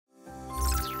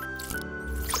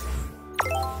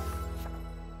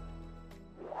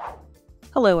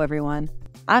Hello everyone,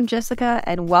 I'm Jessica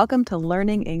and welcome to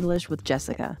Learning English with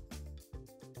Jessica.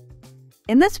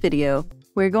 In this video,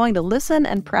 we're going to listen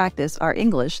and practice our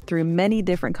English through many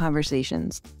different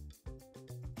conversations.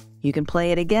 You can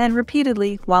play it again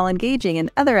repeatedly while engaging in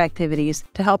other activities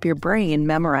to help your brain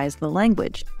memorize the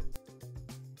language.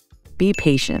 Be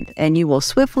patient and you will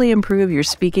swiftly improve your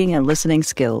speaking and listening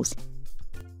skills.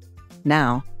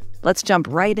 Now, let's jump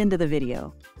right into the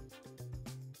video.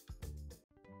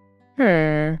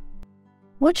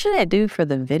 What should I do for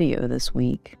the video this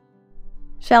week?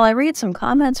 Shall I read some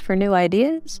comments for new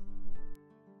ideas?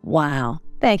 Wow,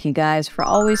 thank you guys for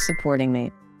always supporting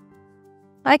me.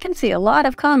 I can see a lot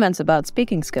of comments about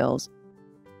speaking skills.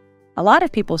 A lot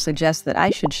of people suggest that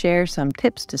I should share some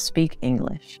tips to speak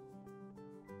English.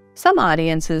 Some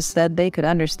audiences said they could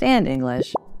understand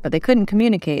English, but they couldn't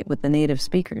communicate with the native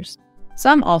speakers.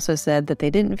 Some also said that they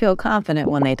didn't feel confident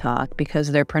when they talked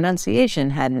because their pronunciation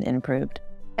hadn't improved.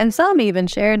 And some even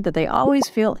shared that they always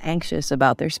feel anxious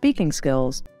about their speaking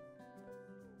skills.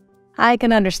 I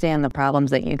can understand the problems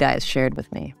that you guys shared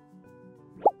with me.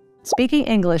 Speaking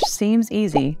English seems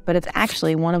easy, but it's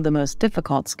actually one of the most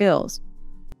difficult skills.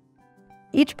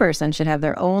 Each person should have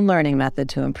their own learning method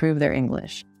to improve their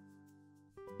English.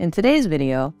 In today's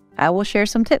video, I will share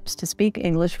some tips to speak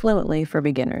English fluently for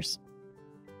beginners.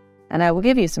 And I will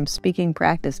give you some speaking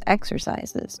practice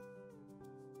exercises.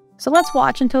 So let's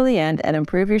watch until the end and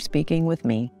improve your speaking with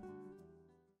me.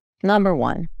 Number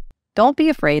 1, don't be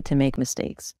afraid to make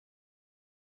mistakes.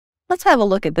 Let's have a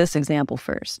look at this example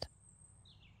first.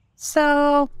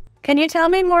 So, can you tell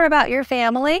me more about your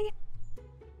family?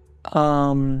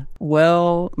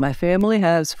 Well, my family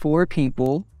has 4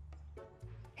 people.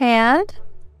 And?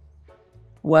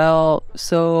 Well,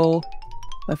 so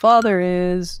my father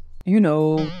is,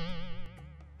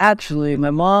 actually,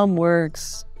 my mom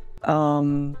works,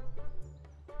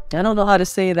 I don't know how to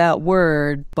say that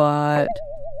word, but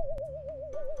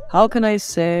how can I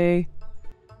say,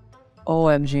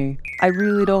 OMG, I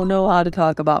really don't know how to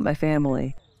talk about my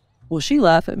family. Will she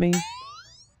laugh at me?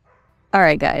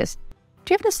 Alright guys,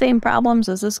 do you have the same problems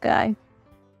as this guy?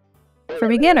 For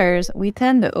beginners, we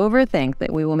tend to overthink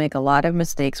that we will make a lot of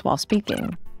mistakes while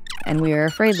speaking, and we are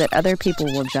afraid that other people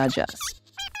will judge us.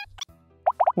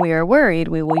 We are worried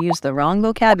we will use the wrong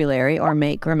vocabulary or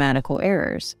make grammatical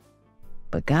errors.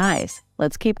 But guys,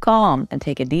 let's keep calm and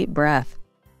take a deep breath.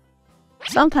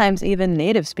 Sometimes even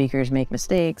native speakers make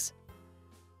mistakes.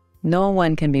 No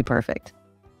one can be perfect.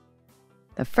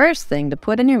 The first thing to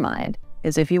put in your mind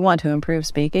is if you want to improve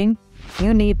speaking,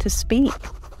 you need to speak.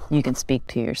 You can speak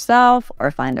to yourself or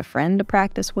find a friend to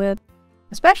practice with,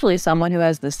 especially someone who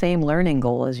has the same learning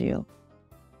goal as you.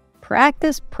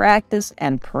 Practice, practice,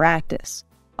 and practice.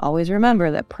 Always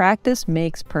remember that practice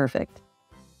makes perfect.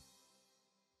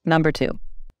 Number 2,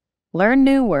 learn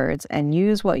new words and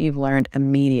use what you've learned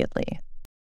immediately.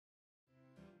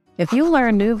 If you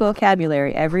learn new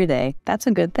vocabulary every day, that's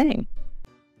a good thing.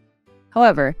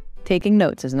 However, taking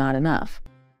notes is not enough.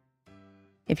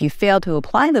 If you fail to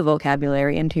apply the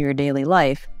vocabulary into your daily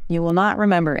life, you will not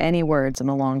remember any words in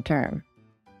the long term.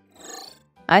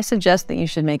 I suggest that you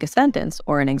should make a sentence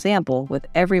or an example with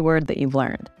every word that you've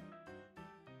learned.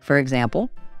 For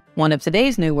example, one of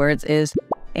today's new words is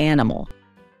animal.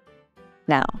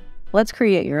 Now, let's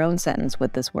create your own sentence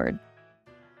with this word.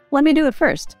 Let me do it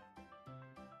first.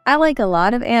 I like a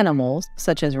lot of animals,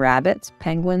 such as rabbits,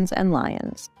 penguins, and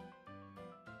lions.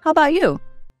 How about you?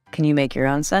 Can you make your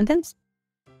own sentence?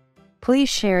 Please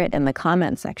share it in the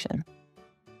comment section.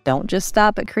 Don't just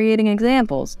stop at creating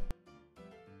examples.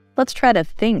 Let's try to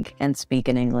think and speak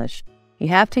in English. You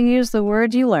have to use the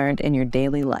words you learned in your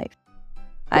daily life.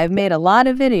 I've made a lot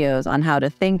of videos on how to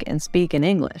think and speak in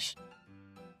English.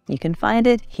 You can find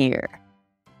it here.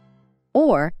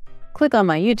 Or click on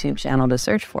my YouTube channel to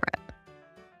search for it.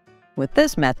 With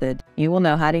this method, you will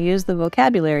know how to use the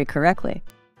vocabulary correctly.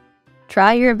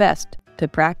 Try your best to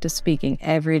practice speaking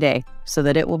every day so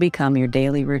that it will become your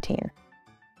daily routine.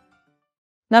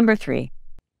 Number 3,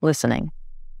 listening.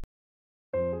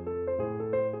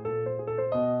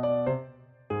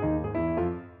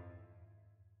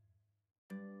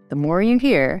 The more you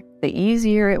hear, the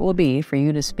easier it will be for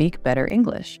you to speak better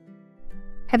English.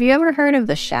 Have you ever heard of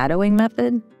the shadowing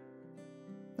method?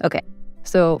 Okay,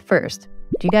 so first,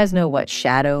 do you guys know what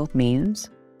shadow means?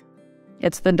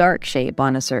 It's the dark shape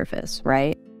on a surface,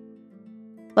 right?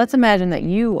 Let's imagine that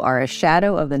you are a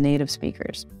shadow of the native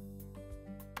speakers.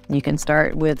 You can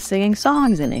start with singing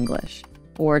songs in English,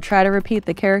 or try to repeat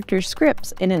the characters'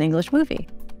 scripts in an English movie.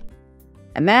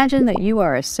 Imagine that you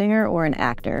are a singer or an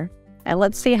actor, and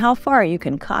let's see how far you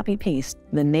can copy-paste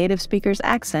the native speaker's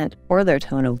accent or their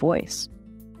tone of voice.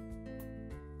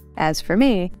 As for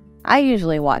me, I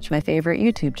usually watch my favorite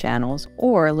YouTube channels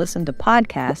or listen to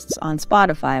podcasts on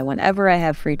Spotify whenever I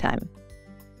have free time.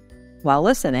 While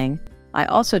listening, I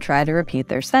also try to repeat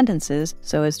their sentences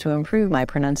so as to improve my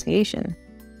pronunciation.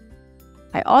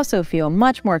 I also feel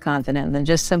much more confident than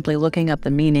just simply looking up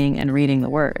the meaning and reading the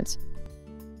words.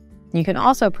 You can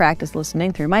also practice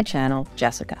listening through my channel,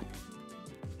 Jessica.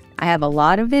 I have a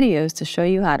lot of videos to show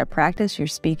you how to practice your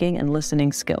speaking and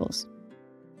listening skills.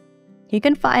 You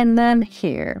can find them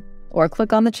here, or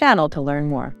click on the channel to learn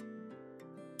more.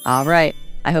 All right,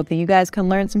 I hope that you guys can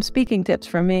learn some speaking tips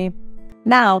from me.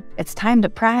 Now, it's time to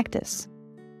practice.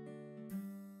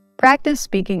 Practice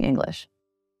speaking English.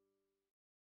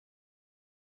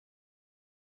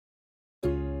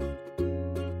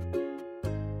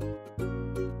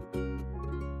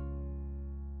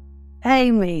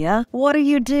 Hey, Mia, what are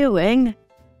you doing?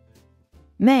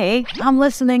 Me, I'm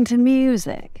listening to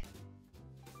music.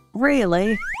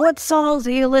 Really? What songs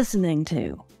are you listening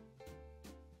to?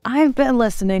 I've been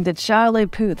listening to Charlie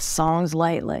Puth's songs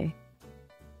lately.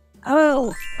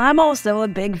 Oh, I'm also a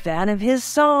big fan of his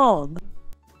song.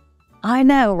 I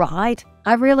know, right?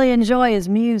 I really enjoy his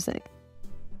music.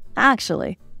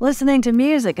 Actually, listening to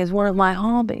music is one of my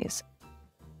hobbies.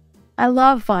 I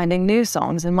love finding new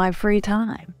songs in my free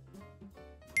time.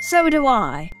 So do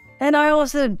I, and I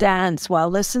also dance while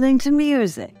listening to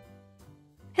music.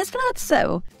 Is that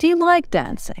so? Do you like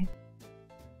dancing?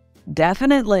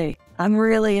 Definitely. I'm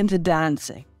really into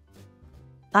dancing.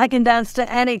 I can dance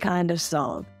to any kind of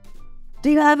song. Do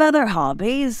you have other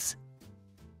hobbies?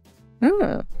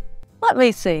 Let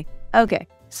me see. Okay,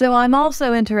 so I'm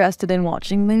also interested in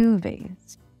watching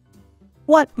movies.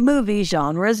 What movie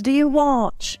genres do you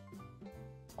watch?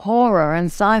 Horror and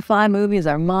sci-fi movies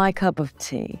are my cup of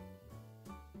tea.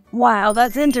 Wow,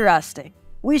 that's interesting.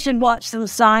 We should watch some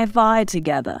sci-fi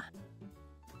together.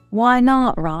 Why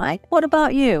not, right? What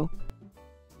about you?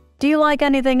 Do you like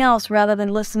anything else rather than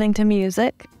listening to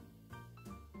music?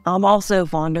 I'm also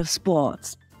fond of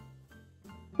sports.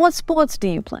 What sports do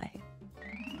you play?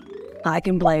 I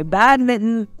can play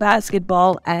badminton,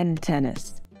 basketball, and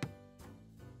tennis.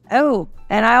 Oh,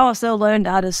 and I also learned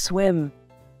how to swim.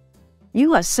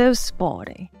 You are so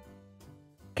sporty.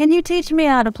 Can you teach me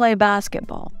how to play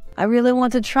basketball? I really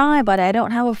want to try, but I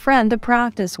don't have a friend to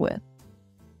practice with.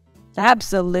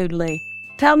 Absolutely.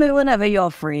 Tell me whenever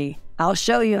you're free. I'll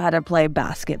show you how to play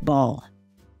basketball.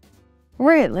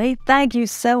 Really? Thank you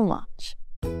so much.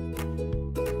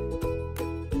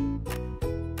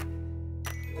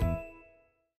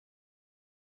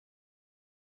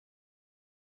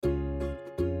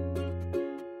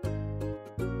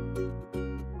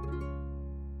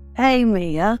 Hey,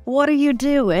 Mia, what are you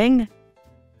doing?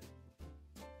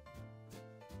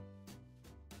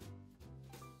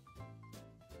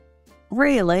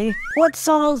 Really? What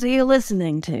songs are you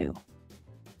listening to?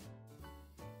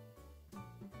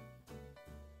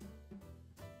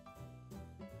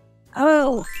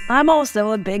 Oh, I'm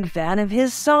also a big fan of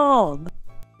his song.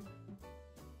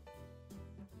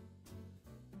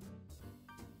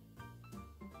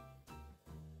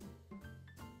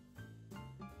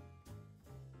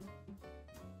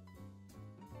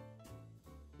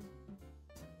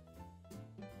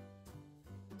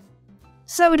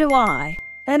 So do I,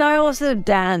 and I also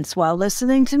dance while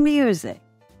listening to music.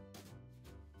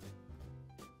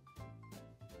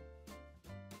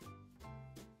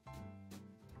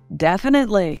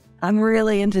 Definitely, I'm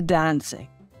really into dancing.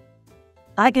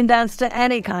 I can dance to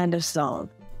any kind of song.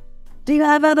 Do you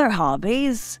have other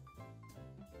hobbies?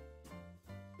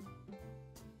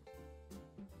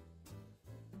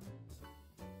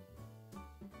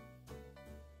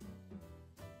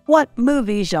 What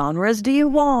movie genres do you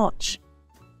watch?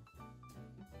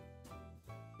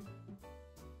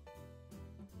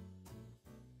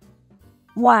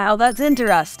 Wow, that's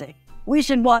interesting. We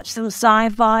should watch some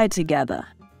sci-fi together.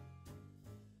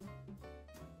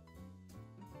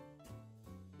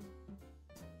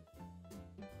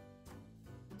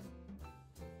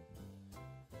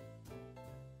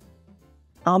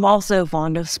 I'm also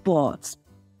fond of sports.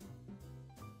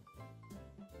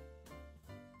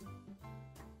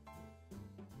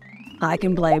 I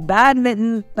can play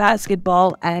badminton,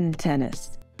 basketball, and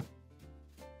tennis.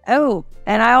 Oh,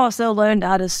 and I also learned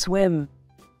how to swim.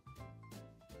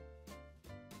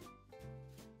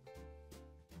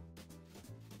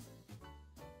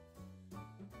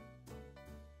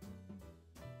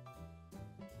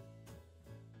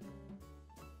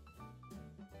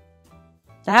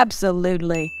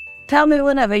 Absolutely. Tell me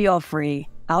whenever you're free.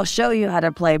 I'll show you how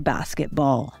to play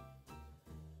basketball.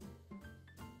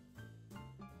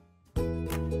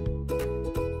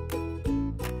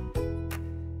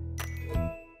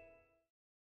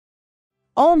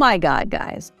 Oh my God,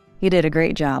 guys. You did a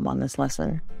great job on this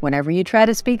lesson. Whenever you try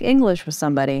to speak English with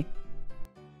somebody,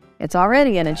 it's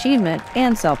already an achievement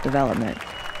and self-development.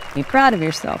 Be proud of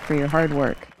yourself for your hard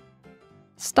work.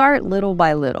 Start little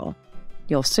by little.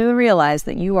 You'll soon realize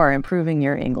that you are improving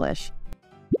your English.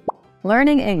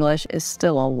 Learning English is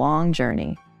still a long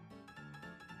journey,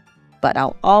 but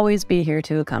I'll always be here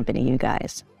to accompany you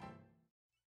guys.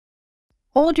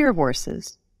 Hold your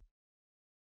horses.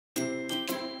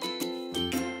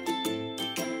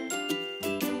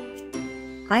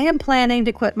 I am planning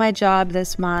to quit my job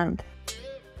this month.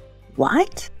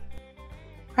 What?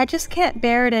 I just can't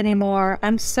bear it anymore.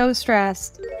 I'm so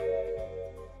stressed.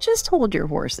 Just hold your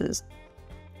horses.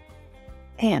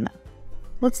 Hannah,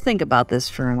 let's think about this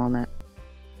for a moment.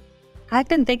 I've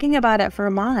been thinking about it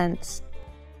for months.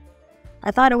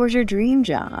 I thought it was your dream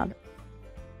job.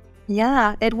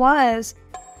 Yeah, it was.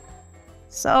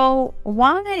 So,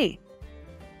 why?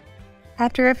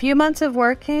 After a few months of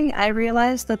working, I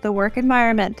realized that the work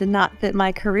environment did not fit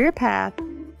my career path.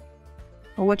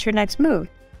 Well, what's your next move?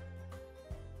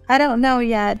 I don't know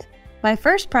yet. My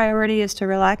first priority is to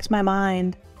relax my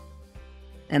mind.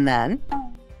 And then?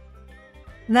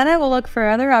 Then I will look for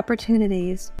other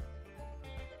opportunities.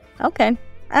 Okay,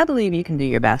 I believe you can do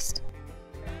your best.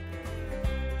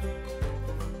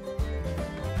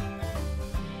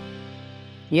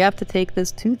 You have to take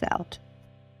this tooth out.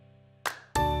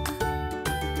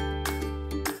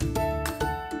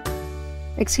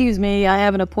 Excuse me, I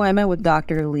have an appointment with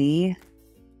Dr. Lee.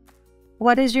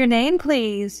 What is your name,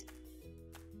 please?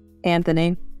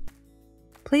 Anthony.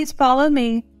 Please follow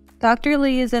me. Dr.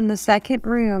 Lee is in the second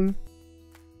room.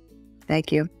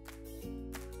 Thank you.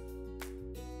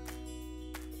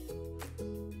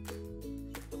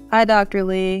 Hi, Dr.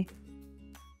 Lee.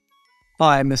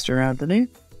 Hi, Mr. Anthony.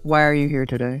 Why are you here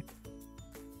today?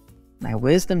 My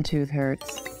wisdom tooth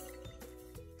hurts.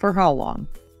 For how long?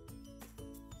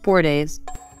 4 days.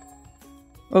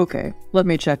 Okay, let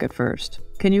me check it first.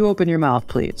 Can you open your mouth,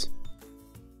 please?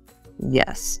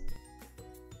 Yes.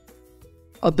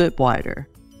 A bit wider.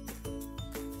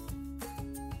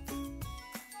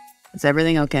 Is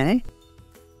everything okay?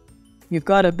 You've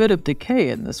got a bit of decay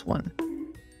in this one.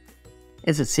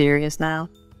 Is it serious now?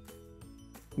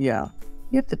 Yeah,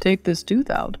 you have to take this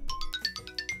tooth out.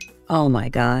 Oh my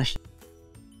gosh.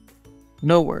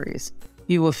 No worries.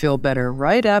 You will feel better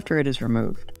right after it is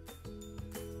removed.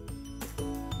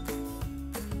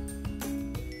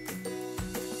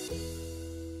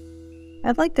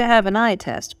 I'd like to have an eye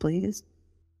test, please.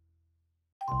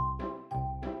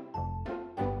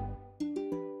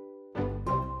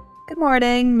 Good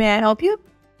morning. May I help you?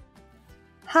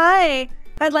 Hi.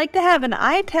 I'd like to have an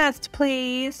eye test,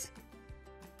 please.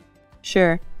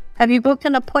 Sure. Have you booked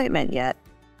an appointment yet?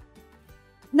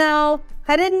 No,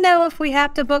 I didn't know if we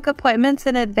have to book appointments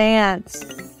in advance.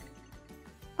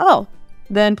 Oh,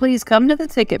 then please come to the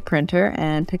ticket printer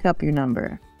and pick up your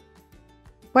number.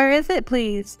 Where is it,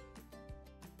 please?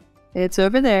 It's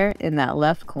over there in that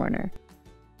left corner.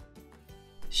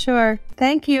 Sure,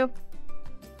 thank you.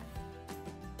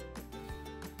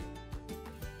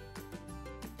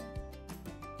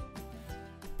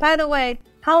 By the way,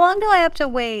 how long do I have to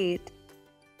wait?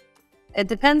 It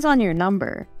depends on your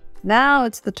number. Now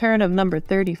it's the turn of number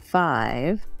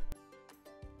 35.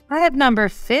 I have number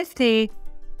 50.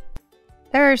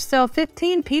 There are still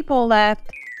 15 people left.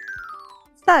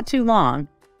 It's not too long.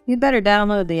 You'd better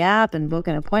download the app and book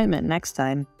an appointment next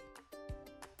time.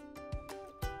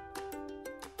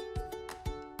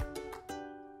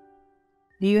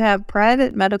 Do you have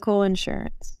private medical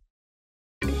insurance?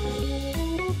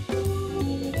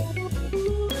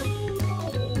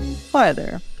 Hi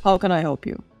there. How can I help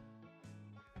you?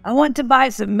 I want to buy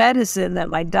some medicine that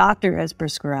my doctor has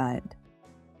prescribed.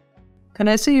 Can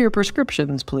I see your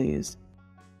prescriptions, please?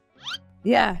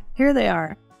 Yeah, here they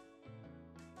are.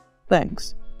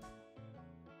 Thanks.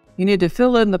 You need to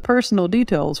fill in the personal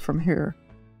details from here.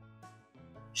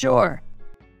 Sure.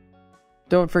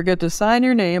 Don't forget to sign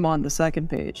your name on the second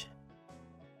page.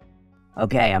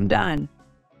 Okay, I'm done.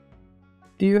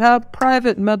 Do you have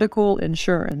private medical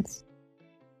insurance?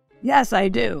 Yes, I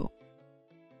do.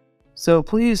 So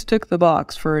please tick the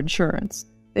box for insurance.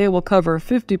 They will cover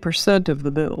 50% of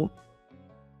the bill.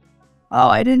 Oh,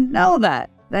 I didn't know that.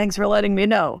 Thanks for letting me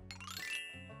know.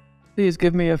 Please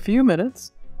give me a few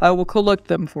minutes. I will collect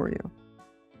them for you.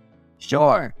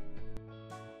 Sure.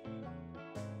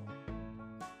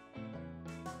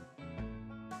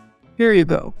 Here you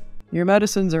go. Your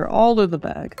medicines are all in the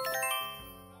bag.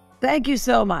 Thank you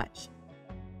so much.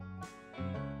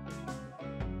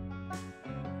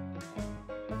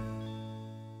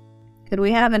 Could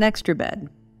we have an extra bed?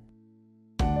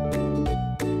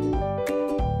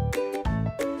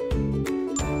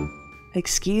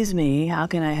 Excuse me, how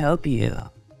can I help you?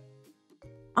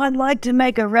 I'd like to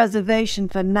make a reservation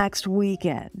for next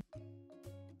weekend.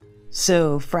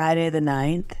 So, Friday the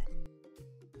 9th?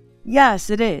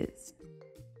 Yes, it is.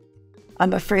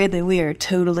 I'm afraid that we are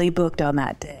totally booked on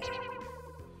that day.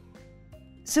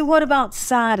 So what about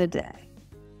Saturday?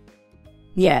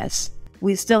 Yes,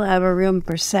 we still have a room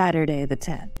for Saturday the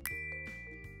 10th.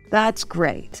 That's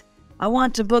great. I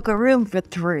want to book a room for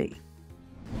 3.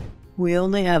 We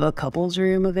only have a couple's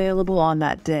room available on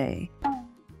that day,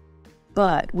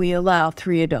 but we allow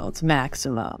 3 adults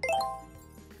maximum.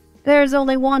 There's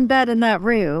only 1 bed in that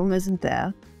room, isn't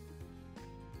there?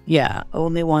 Yeah,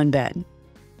 only 1 bed.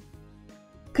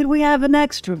 Could we have an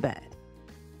extra bed?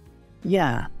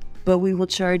 Yeah, but we will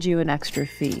charge you an extra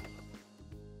fee.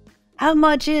 How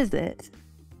much is it?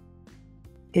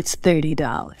 It's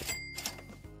 $30.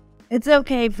 It's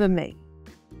okay for me.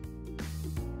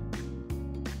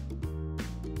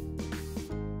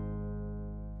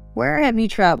 Where have you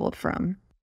traveled from?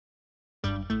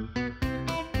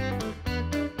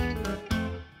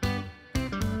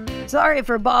 Sorry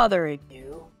for bothering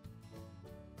you.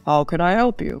 How can I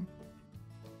help you?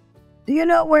 Do you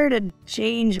know where to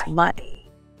change money?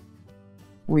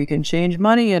 We can change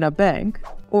money in a bank,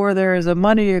 or there is a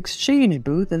money exchange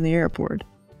booth in the airport.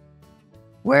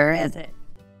 Where is it?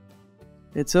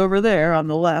 It's over there on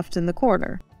the left in the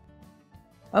corner.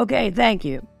 Okay, thank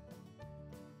you.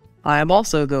 I am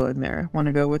also going there. Want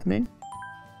to go with me?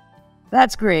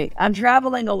 That's great. I'm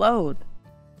traveling alone.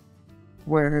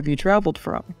 Where have you traveled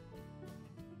from?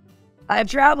 I've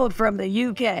traveled from the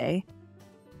UK.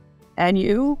 And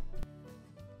you?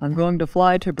 I'm going to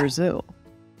fly to Brazil.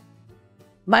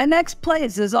 My next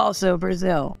place is also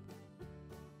Brazil.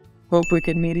 Hope we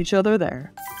can meet each other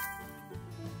there.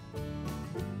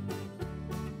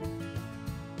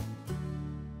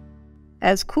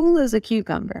 As cool as a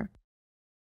cucumber.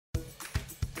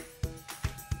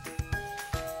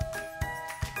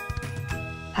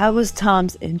 How was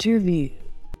Tom's interview?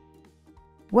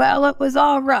 Well, it was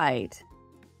all right.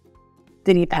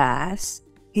 Did he pass?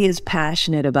 He is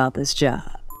passionate about this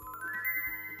job.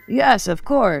 Yes, of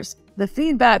course. The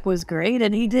feedback was great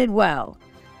and he did well.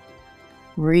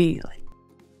 Really?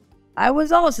 I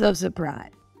was also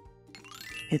surprised.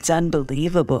 It's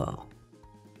unbelievable.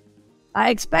 I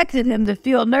expected him to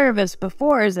feel nervous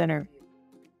before his interview,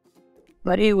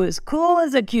 but he was cool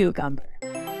as a cucumber.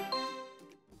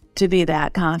 To be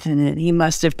that confident, he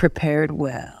must have prepared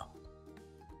well.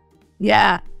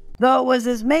 Yeah, though it was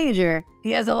his major,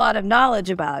 he has a lot of knowledge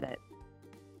about it.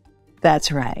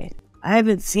 That's right. I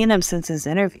haven't seen him since his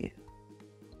interview.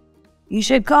 You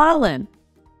should call him.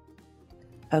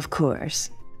 Of course.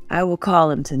 I will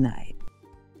call him tonight.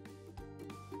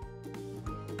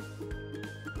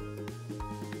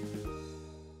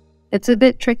 It's a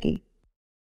bit tricky.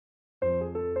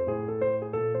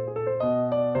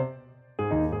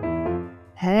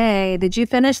 Hey, did you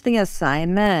finish the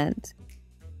assignment?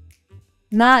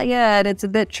 Not yet, it's a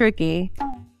bit tricky.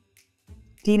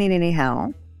 Do you need any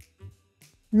help?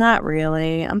 Not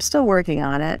really, I'm still working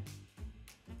on it.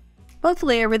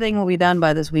 Hopefully everything will be done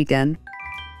by this weekend.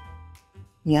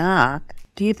 Yuck.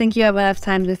 Do you think you have enough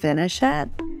time to finish it?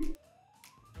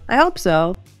 I hope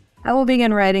so. I will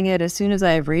begin writing it as soon as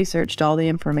I have researched all the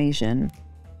information.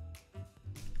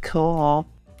 Cool.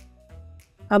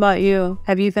 How about you?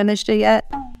 Have you finished it yet?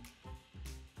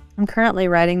 I'm currently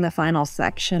writing the final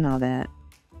section of it.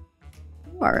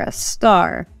 You are a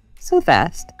star. So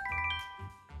fast.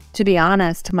 To be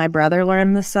honest, my brother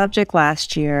learned the subject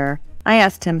last year. I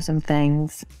asked him some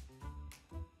things.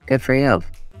 Good for you.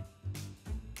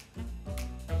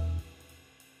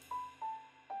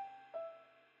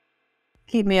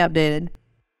 Keep me updated.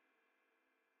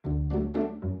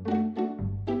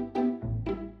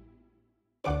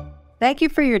 Thank you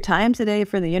for your time today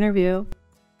for the interview.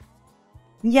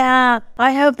 Yeah,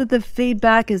 I hope that the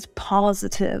feedback is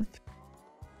positive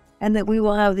and that we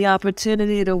will have the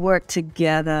opportunity to work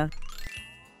together.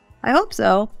 I hope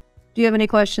so. Do you have any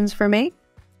questions for me?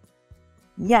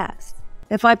 Yes.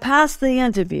 If I pass the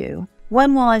interview,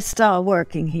 when will I start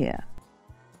working here?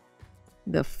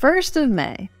 The 1st of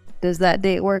May. Does that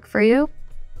date work for you?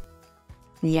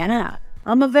 Yeah,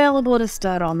 I'm available to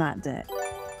start on that day.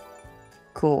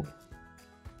 Cool.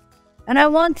 And I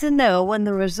want to know when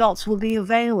the results will be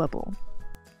available.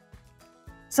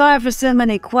 Sorry for so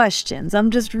many questions. I'm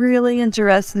just really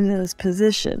interested in this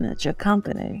position at your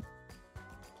company.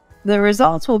 The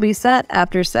results will be sent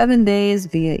after 7 days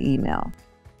via email.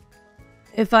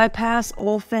 If I pass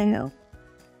or fail?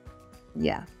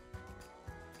 Yeah.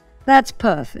 That's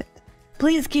perfect.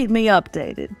 Please keep me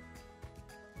updated.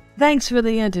 Thanks for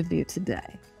the interview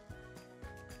today.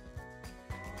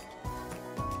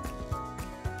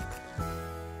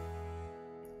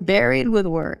 Buried with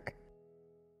work.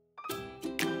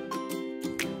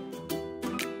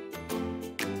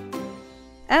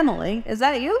 Emily, is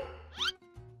that you?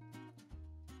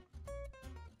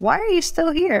 Why are you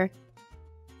still here?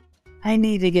 I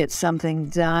need to get something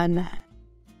done.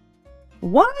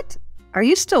 What? Are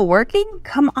you still working?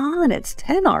 Come on, it's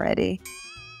 10 already.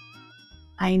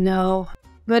 I know,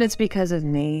 but it's because of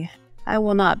me. I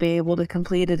will not be able to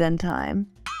complete it in time.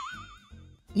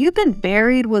 You've been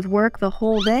buried with work the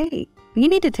whole day. You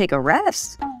need to take a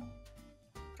rest.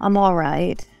 I'm all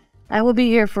right. I will be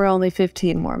here for only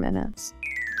 15 more minutes.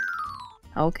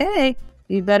 Okay,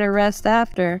 you better rest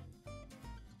after.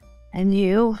 And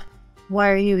you? Why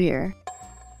are you here?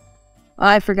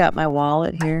 I forgot my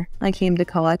wallet here. I came to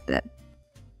collect it.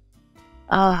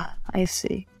 Ah, I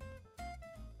see. Do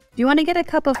you want to get a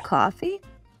cup of coffee?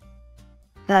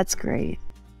 That's great.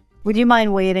 Would you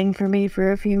mind waiting for me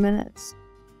for a few minutes?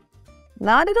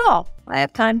 Not at all. I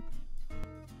have time.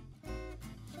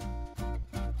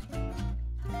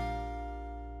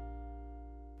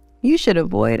 You should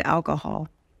avoid alcohol.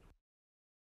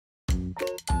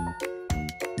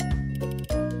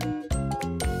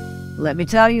 Let me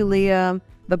tell you, Liam,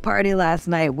 the party last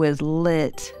night was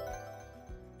lit.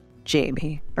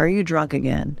 Jamie, are you drunk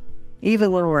again?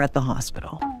 Even when we're at the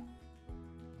hospital.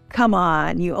 Come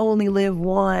on, you only live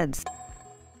once.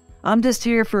 I'm just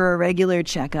here for a regular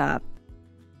checkup.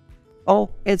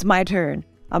 Oh, it's my turn.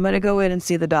 I'm gonna go in and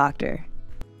see the doctor.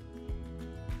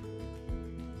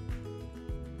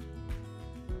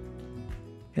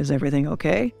 Is everything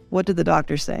okay? What did the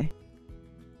doctor say?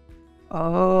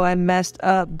 Oh, I messed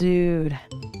up, dude.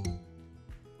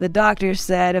 The doctor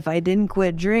said if I didn't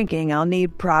quit drinking, I'll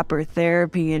need proper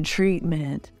therapy and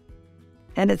treatment.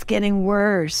 And it's getting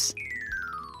worse.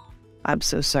 I'm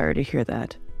so sorry to hear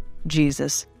that.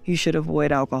 Jesus, you should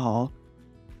avoid alcohol.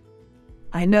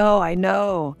 I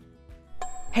know.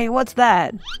 Hey, what's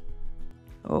that?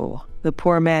 Oh, the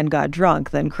poor man got drunk,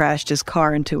 then crashed his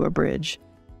car into a bridge.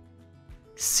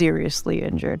 Seriously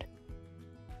injured.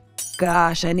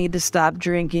 Gosh, I need to stop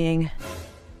drinking.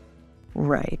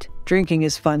 Right, drinking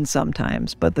is fun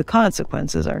sometimes, but the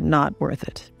consequences are not worth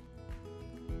it.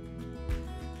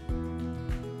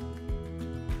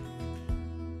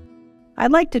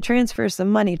 I'd like to transfer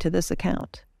some money to this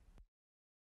account.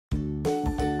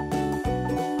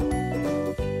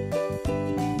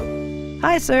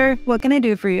 Hi, sir. What can I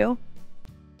do for you?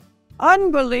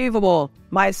 Unbelievable!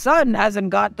 My son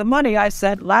hasn't got the money I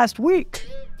sent last week.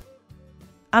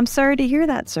 I'm sorry to hear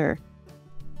that, sir.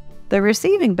 The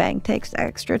receiving bank takes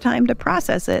extra time to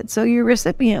process it, so your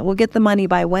recipient will get the money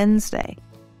by Wednesday.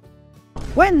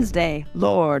 Wednesday,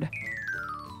 Lord.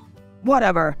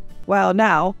 Whatever. Well,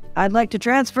 now, I'd like to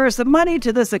transfer some money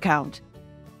to this account.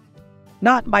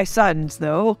 Not my son's,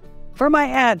 though. For my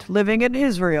aunt living in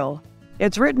Israel.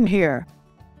 It's written here.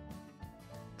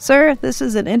 Sir, this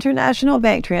is an international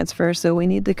bank transfer, so we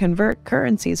need to convert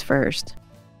currencies first.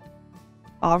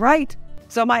 All right.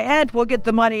 So my aunt will get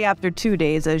the money after 2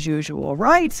 days as usual,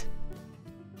 right?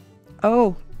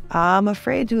 Oh, I'm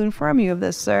afraid to inform you of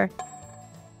this, sir.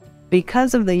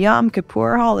 Because of the Yom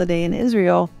Kippur holiday in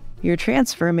Israel, your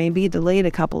transfer may be delayed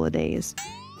a couple of days.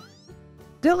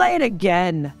 Delayed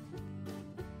again!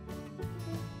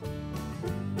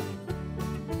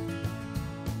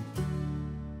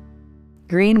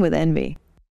 Green with envy.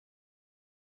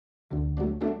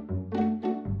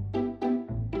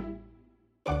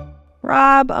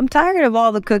 Rob, I'm tired of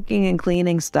all the cooking and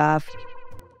cleaning stuff.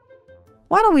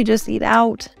 Why don't we just eat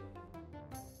out?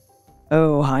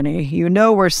 Oh, honey, you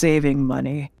know we're saving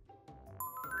money.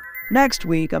 Next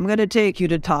week, I'm gonna take you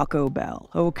to Taco Bell,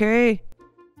 okay?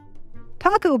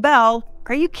 Taco Bell?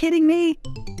 Are you kidding me?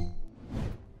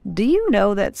 Do you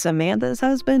know that Samantha's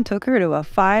husband took her to a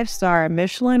 5-star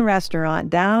Michelin restaurant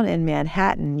down in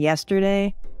Manhattan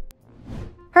yesterday?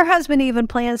 Her husband even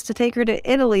plans to take her to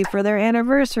Italy for their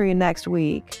anniversary next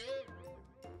week.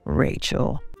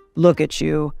 Rachel, look at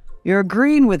you. You're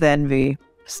green with envy.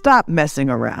 Stop messing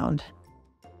around.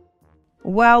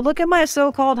 Well, look at my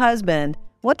so-called husband.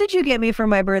 What did you get me for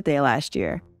my birthday last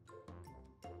year?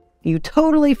 You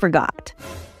totally forgot.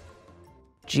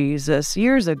 Jesus,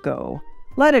 years ago.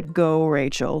 Let it go,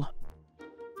 Rachel.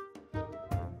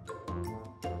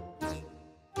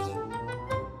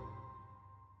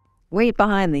 Wait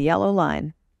behind the yellow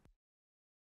line.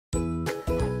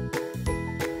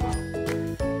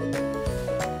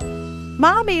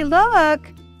 Mommy, look!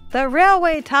 The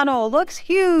railway tunnel looks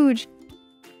huge.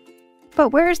 But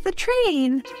where's the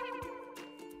train?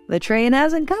 The train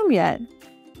hasn't come yet.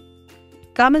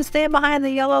 Come and stand behind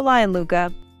the yellow line,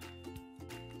 Luca.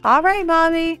 All right,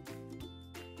 Mommy.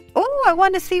 Oh, I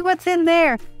want to see what's in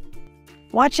there.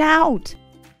 Watch out!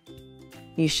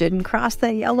 You shouldn't cross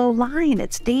that yellow line.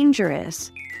 It's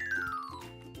dangerous.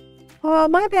 Oh,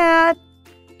 my bad.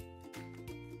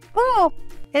 Oh,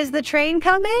 is the train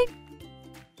coming?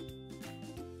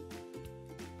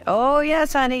 Oh,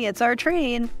 yes, honey, it's our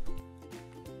train.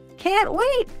 Can't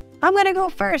wait. I'm gonna go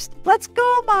first. Let's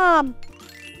go, Mom.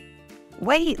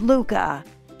 Wait, Luca.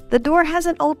 The door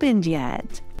hasn't opened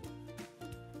yet.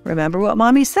 Remember what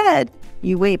Mommy said.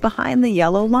 You wait behind the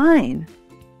yellow line.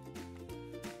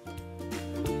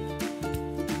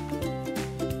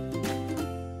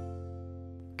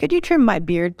 Could you trim my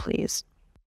beard, please?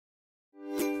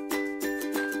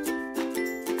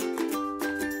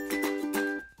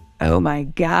 Oh my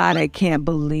God, I can't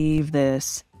believe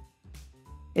this.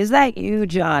 Is that you,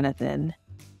 Jonathan?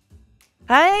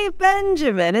 Hey,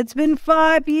 Benjamin, it's been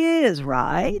 5 years,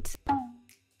 right?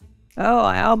 Oh,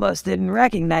 I almost didn't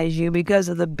recognize you because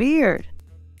of the beard.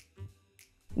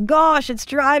 Gosh, it's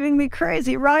driving me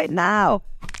crazy right now.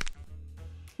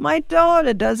 My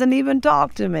daughter doesn't even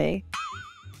talk to me.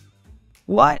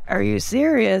 What? Are you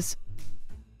serious?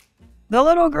 The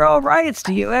little girl writes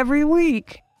to you every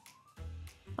week.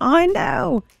 I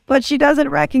know, but she doesn't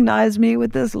recognize me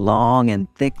with this long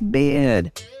and thick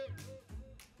beard.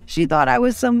 She thought I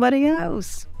was somebody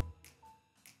else.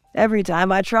 Every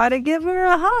time I try to give her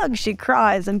a hug, she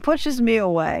cries and pushes me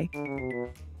away.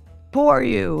 Poor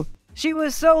you. She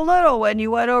was so little when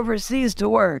you went overseas to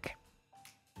work.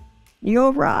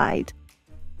 You're right.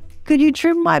 Could you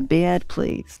trim my beard,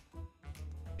 please?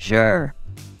 Sure.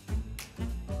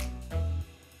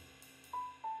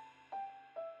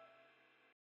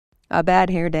 A bad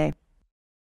hair day.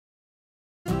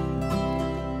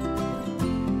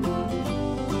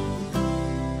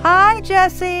 Hi,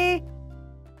 Jesse.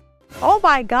 Oh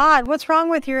my God, what's wrong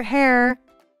with your hair?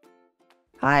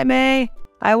 Hi, May.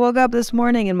 I woke up this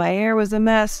morning and my hair was a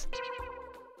mess.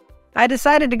 I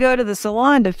decided to go to the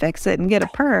salon to fix it and get a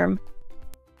perm.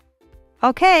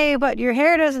 Okay, but your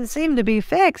hair doesn't seem to be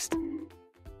fixed.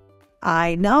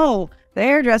 I know. The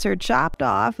hairdresser chopped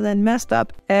off and then messed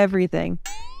up everything.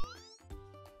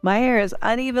 My hair is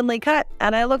unevenly cut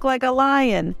and I look like a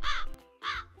lion.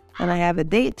 And I have a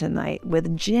date tonight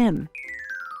with Jim.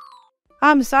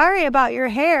 I'm sorry about your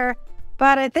hair,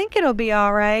 but I think it'll be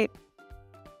all right.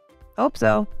 Hope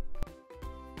so.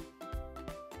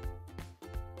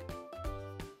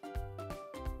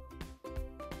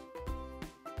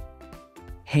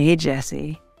 Hey,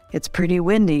 Jesse. It's pretty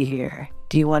windy here.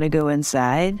 Do you want to go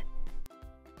inside?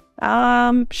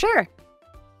 Sure.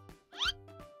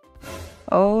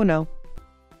 Oh, no.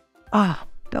 Ah,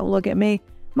 don't look at me.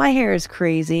 My hair is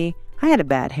crazy. I had a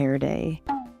bad hair day.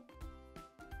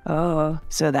 Oh,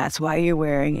 so that's why you're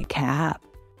wearing a cap.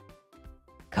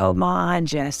 Come on,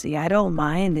 Jesse. I don't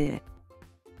mind it.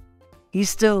 You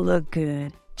still look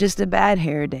good. Just a bad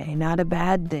hair day, not a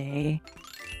bad day.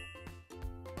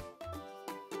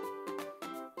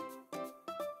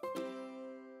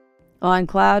 On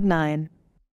cloud 9.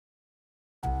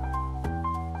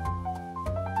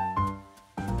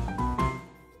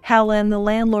 Helen, the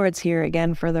landlord's here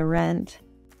again for the rent.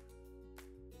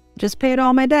 Just paid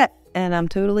all my debt, and I'm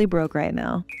totally broke right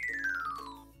now.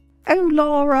 Oh,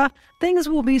 Laura, things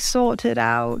will be sorted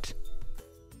out.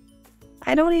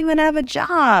 I don't even have a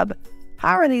job.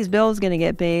 How are these bills going to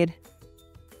get paid?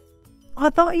 I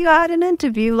thought you had an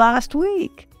interview last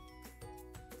week.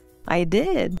 I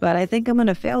did, but I think I'm going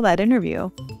to fail that interview.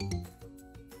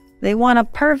 They want a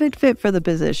perfect fit for the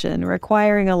position,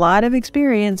 requiring a lot of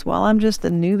experience while I'm just a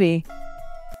newbie.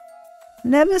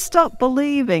 Never stop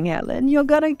believing, Helen. You're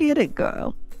gonna get it,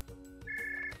 girl.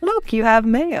 Look, you have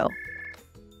mail.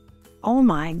 Oh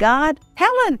my God.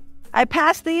 Helen, I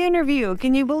passed the interview.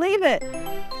 Can you believe it?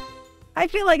 I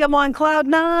feel like I'm on cloud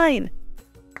 9.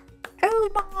 Oh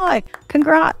my,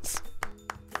 congrats.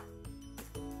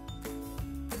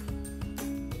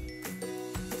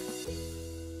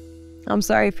 I'm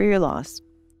sorry for your loss.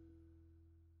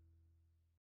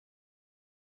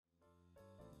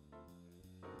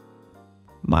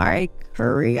 Mike,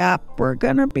 hurry up. We're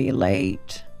gonna be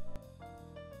late.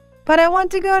 But I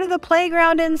want to go to the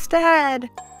playground instead.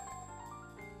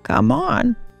 Come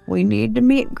on. We need to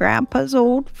meet Grandpa's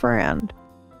old friend.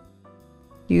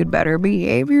 You'd better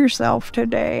behave yourself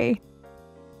today.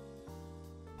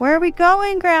 Where are we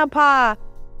going, Grandpa?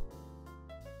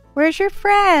 Where's your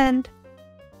friend?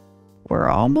 We're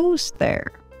almost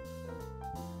there.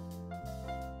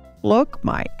 Look,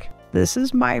 Mike, this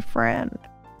is my friend.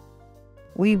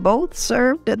 We both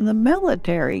served in the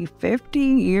military 50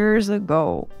 years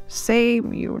ago,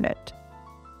 same unit.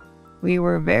 We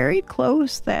were very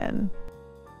close then.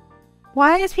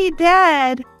 Why is he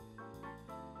dead?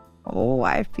 Oh,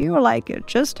 I feel like it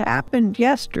just happened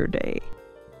yesterday.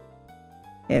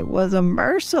 It was a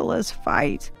merciless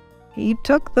fight. He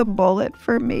took the bullet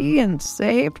for me and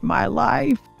saved my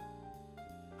life.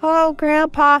 Oh,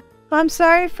 Grandpa, I'm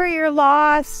sorry for your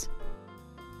loss.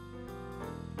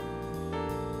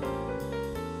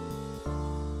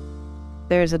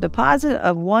 There's a deposit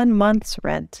of 1 month's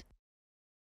rent.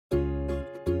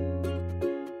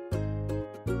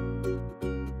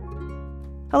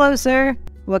 Hello, sir.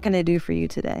 What can I do for you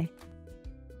today?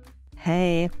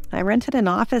 Hey, I rented an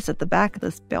office at the back of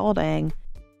this building.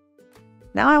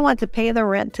 Now I want to pay the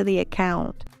rent to the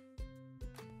account.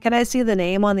 Can I see the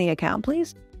name on the account,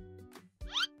 please?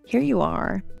 Here you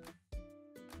are.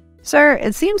 Sir,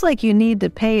 it seems like you need to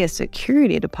pay a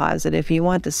security deposit if you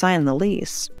want to sign the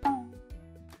lease.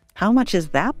 How much is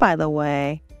that, by the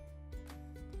way?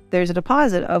 There's a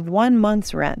deposit of 1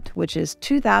 month's rent, which is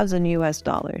 $2,000 US.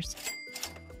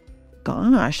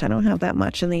 Gosh, I don't have that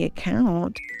much in the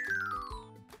account.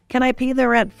 Can I pay the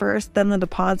rent first, then the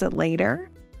deposit later?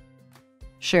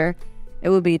 Sure, it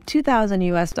would be $2,000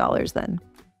 US then.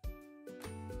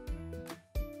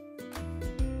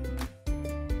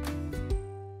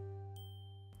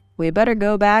 We better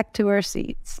go back to our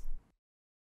seats.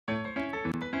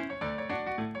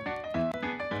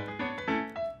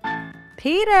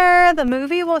 Peter, the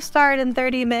movie will start in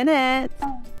 30 minutes.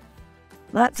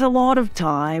 That's a lot of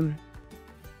time.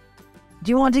 Do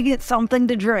you want to get something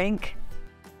to drink?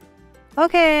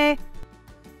 Okay.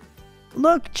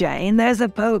 Look, Jane, there's a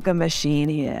poker machine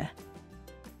here.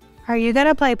 Are you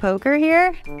gonna play poker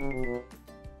here?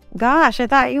 Gosh, I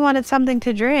thought you wanted something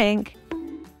to drink.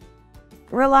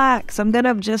 Relax, I'm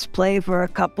gonna just play for a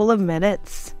couple of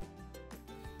minutes.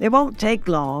 It won't take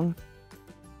long.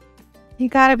 You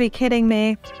gotta be kidding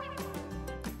me.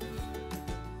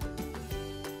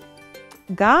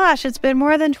 Gosh, it's been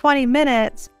more than 20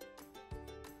 minutes.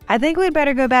 I think we'd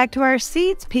better go back to our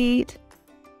seats, Pete.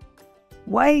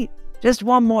 Wait, just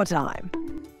one more time.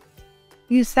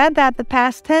 You said that the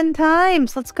past 10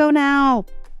 times. Let's go now.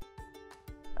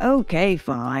 Okay,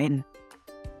 fine.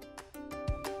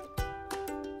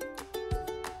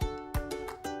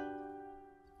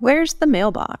 Where's the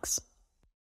mailbox?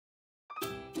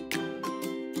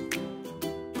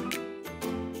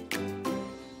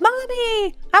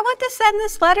 Mommy, I want to send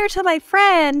this letter to my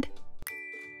friend.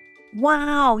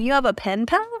 Wow, you have a pen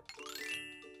pal?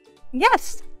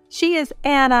 Yes, she is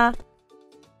Anna.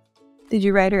 Did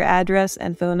you write her address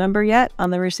and phone number yet on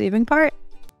the receiving part?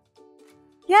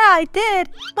 Yeah, I did.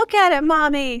 Look at it,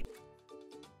 Mommy.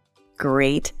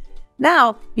 Great.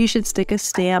 Now, you should stick a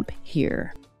stamp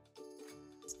here.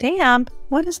 Stamp?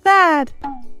 What is that?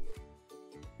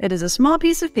 It is a small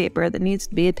piece of paper that needs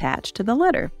to be attached to the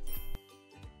letter.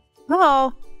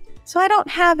 Oh, so I don't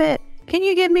have it. Can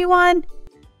you give me one?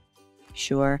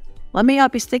 Sure. Let me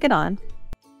help you stick it on.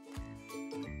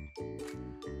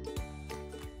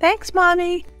 Thanks,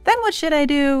 Mommy. Then what should I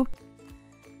do?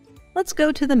 Let's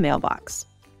go to the mailbox.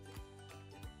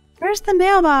 Where's the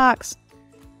mailbox?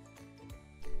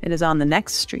 It is on the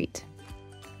next street.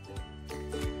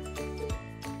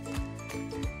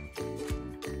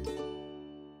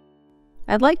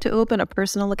 I'd like to open a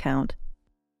personal account.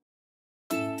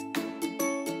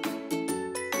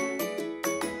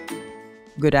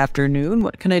 Good afternoon.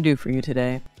 What can I do for you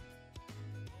today?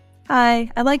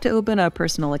 Hi, I'd like to open a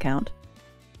personal account.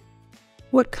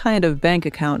 What kind of bank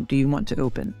account do you want to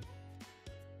open?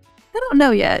 I don't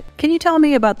know yet. Can you tell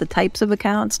me about the types of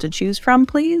accounts to choose from,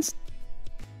 please?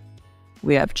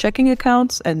 We have checking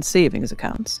accounts and savings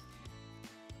accounts.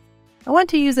 I want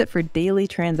to use it for daily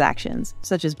transactions,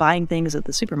 such as buying things at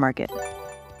the supermarket.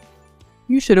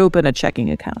 You should open a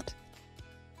checking account.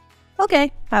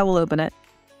 Okay, I will open it.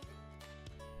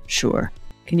 Sure.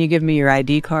 Can you give me your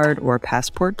ID card or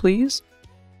passport, please?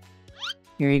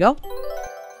 Here you go.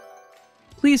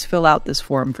 Please fill out this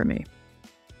form for me.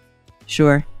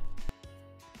 Sure.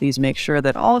 Please make sure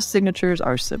that all signatures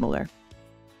are similar.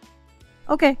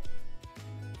 Okay.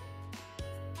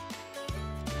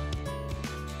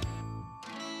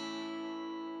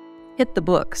 Hit the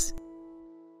books.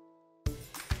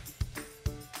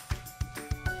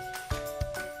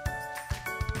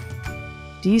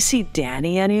 Do you see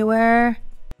Danny anywhere?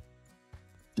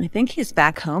 I think he's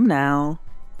back home now.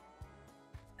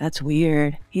 That's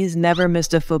weird. He's never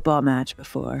missed a football match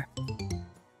before.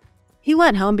 He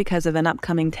went home because of an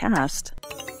upcoming test.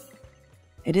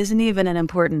 It isn't even an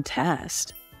important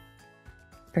test.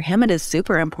 For him, it is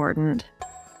super important.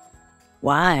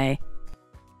 Why?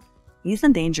 He's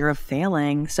in danger of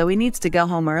failing, so he needs to go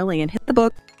home early and hit the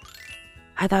book.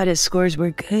 I thought his scores were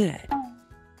good.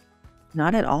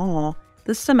 Not at all. The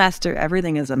This semester,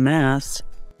 everything is a mess.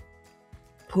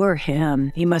 Poor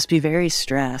him. He must be very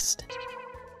stressed.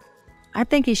 I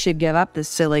think he should give up this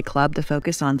silly club to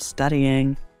focus on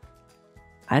studying.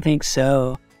 I think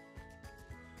so.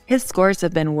 His scores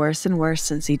have been worse and worse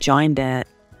since he joined it.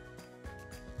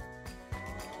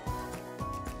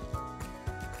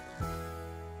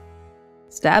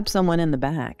 Stab someone in the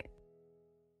back.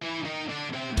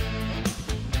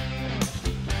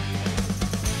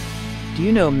 Do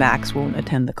you know Max won't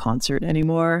attend the concert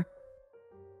anymore?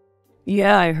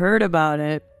 Yeah, I heard about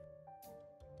it.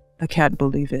 I can't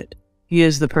believe it. He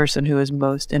is the person who is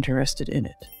most interested in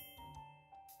it.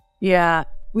 Yeah,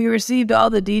 we received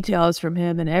all the details from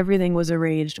him and everything was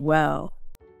arranged well.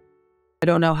 I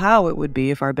don't know how it would be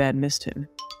if our band missed him.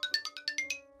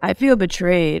 I feel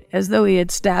betrayed, as though he had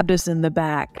stabbed us in the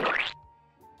back.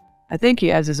 I think he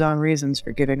has his own reasons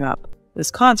for giving up.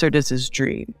 This concert is his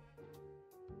dream.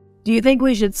 Do you think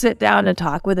we should sit down and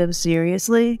talk with him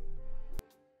seriously?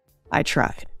 I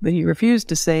tried, but he refused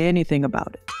to say anything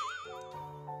about it.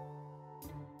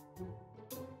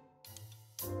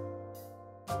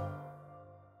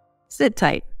 Sit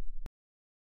tight.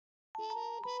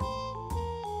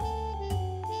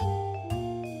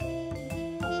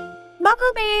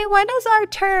 Mommy, when is our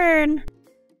turn?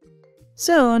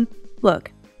 Soon.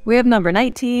 Look, we have number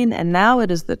 19, and now it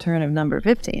is the turn of number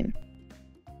 15.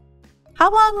 How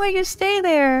long will you stay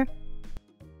there?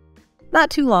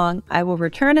 Not too long. I will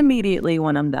return immediately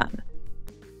when I'm done.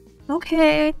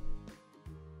 Okay.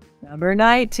 Number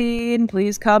 19,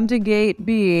 please come to gate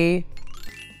B.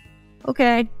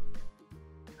 Okay.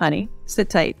 Honey,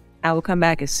 sit tight. I will come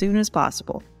back as soon as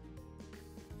possible.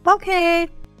 Okay.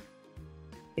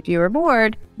 If you are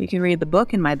bored, you can read the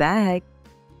book in my bag.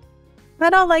 I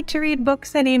don't like to read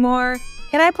books anymore.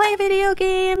 Can I play video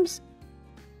games?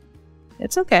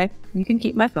 It's okay. You can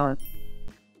keep my phone.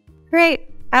 Great.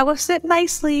 I will sit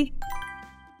nicely.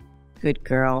 Good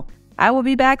girl. I will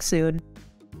be back soon.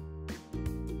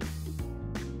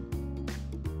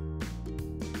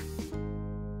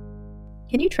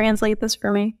 Can you translate this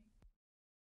for me?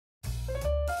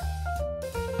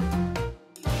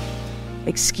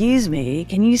 Excuse me,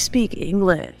 can you speak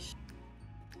English?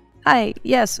 Hi,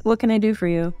 yes, what can I do for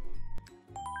you?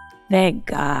 Thank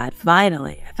God,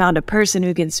 finally, I found a person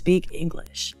who can speak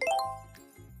English.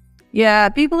 Yeah,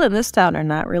 people in this town are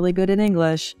not really good at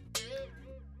English.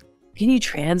 Can you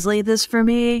translate this for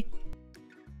me?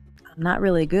 I'm not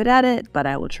really good at it, but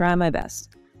I will try my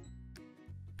best.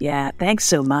 Yeah, thanks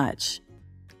so much.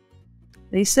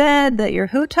 They said that your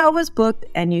hotel was booked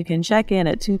and you can check in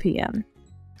at 2 p.m.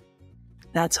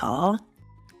 That's all?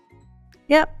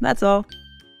 Yep, that's all.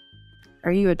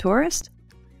 Are you a tourist?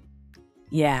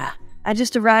 Yeah, I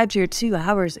just arrived here 2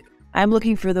 hours ago. I'm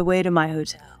looking for the way to my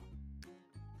hotel.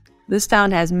 This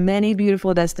town has many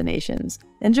beautiful destinations.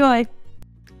 Enjoy!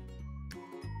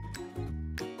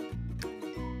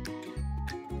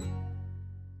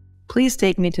 Please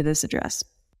take me to this address.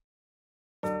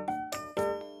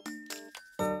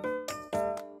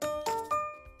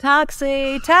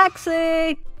 Taxi!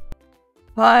 Taxi!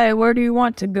 Hi, where do you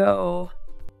want to go?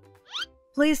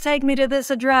 Please take me to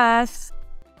this address.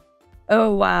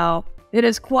 Oh, wow. It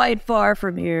is quite far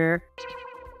from here.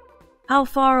 How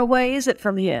far away is it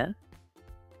from here?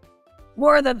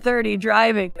 More than 30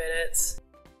 driving minutes.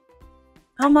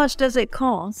 How much does it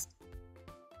cost?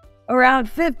 Around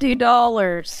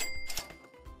 $50.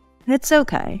 It's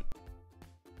okay.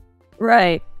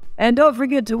 Right. And don't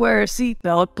forget to wear a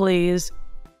seatbelt, please.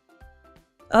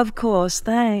 Of course,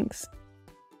 thanks.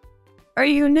 Are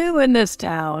you new in this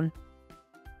town?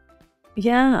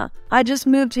 Yeah, I just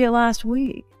moved here last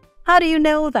week. How do you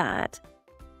know that?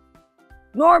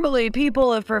 Normally,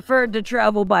 people have preferred to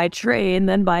travel by train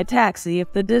than by taxi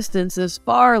if the distance is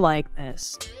far like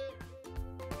this.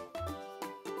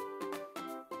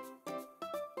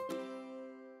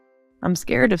 I'm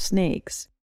scared of snakes.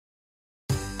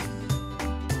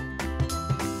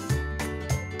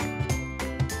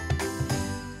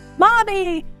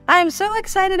 Mommy! I'm so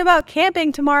excited about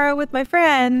camping tomorrow with my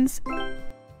friends.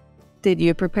 Did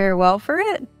you prepare well for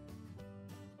it?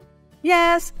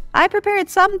 Yes, I prepared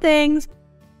some things,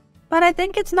 but I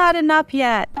think it's not enough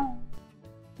yet.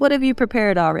 What have you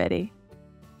prepared already?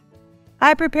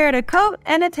 I prepared a coat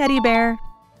and a teddy bear.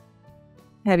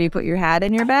 Have you put your hat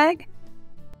in your bag?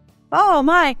 Oh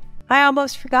my, I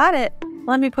almost forgot it.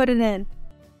 Let me put it in.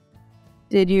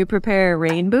 Did you prepare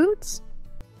rain boots?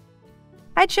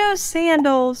 I chose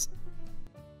sandals.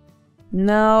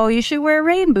 No, you should wear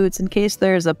rain boots in case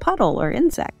there's a puddle or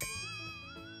insect.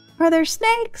 Are there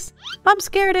snakes? I'm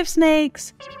scared of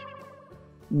snakes.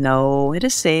 No, it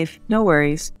is safe. No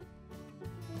worries.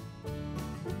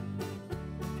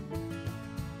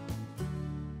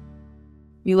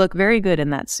 You look very good in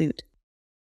that suit.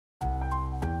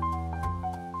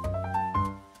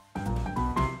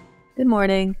 Good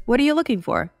morning. What are you looking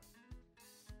for?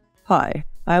 Hi,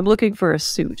 I'm looking for a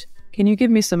suit. Can you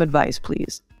give me some advice,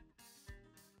 please?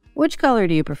 Which color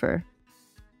do you prefer?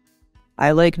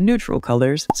 I like neutral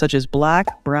colors, such as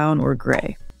black, brown, or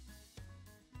gray.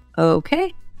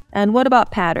 Okay. And what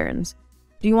about patterns?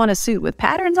 Do you want a suit with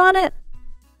patterns on it?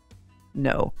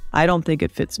 No, I don't think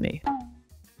it fits me.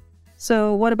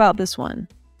 So what about this one?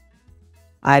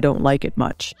 I don't like it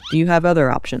much. Do you have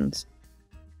other options?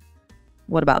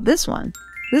 What about this one?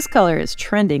 This color is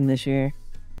trending this year.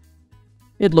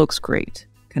 It looks great.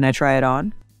 Can I try it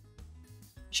on?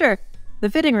 Sure. The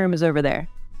fitting room is over there.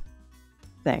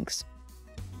 Thanks.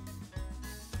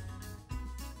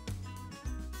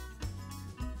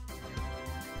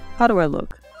 How do I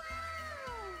look?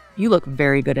 You look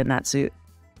very good in that suit.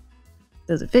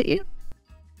 Does it fit you?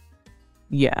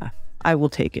 Yeah, I will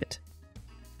take it.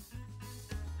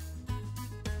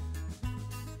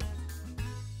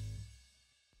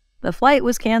 The flight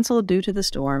was canceled due to the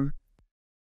storm.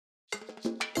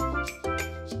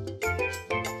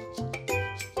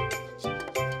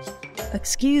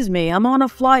 Excuse me, I'm on a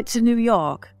flight to New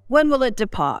York. When will it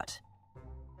depart?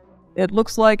 It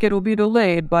looks like it will be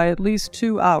delayed by at least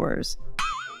 2 hours.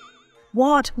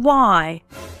 What? Why?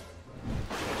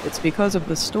 It's because of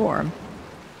the storm.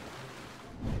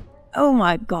 Oh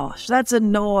my gosh, that's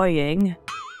annoying.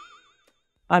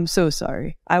 I'm so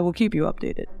sorry. I will keep you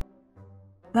updated.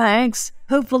 Thanks.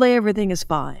 Hopefully everything is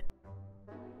fine.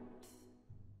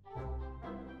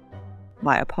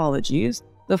 My apologies.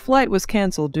 The flight was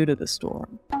canceled due to the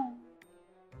storm.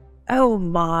 Oh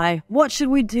my, what should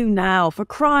we do now, for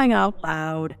crying out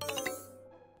loud?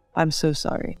 I'm so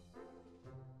sorry.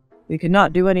 We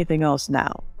cannot do anything else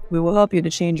now. We will help you to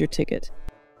change your ticket.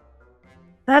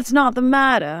 That's not the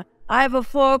matter. I have a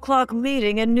 4 o'clock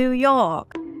meeting in New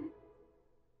York.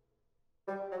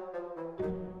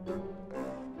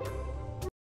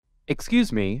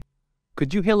 Excuse me,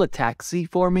 could you hail a taxi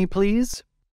for me, please?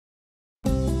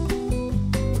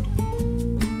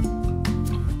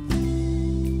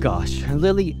 Gosh,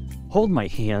 Lily, hold my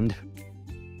hand.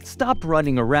 Stop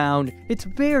running around. It's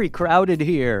very crowded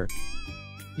here.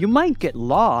 You might get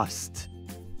lost.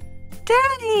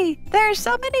 Daddy, there's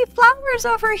so many flowers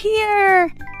over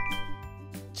here.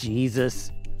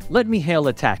 Jesus, let me hail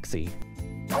a taxi.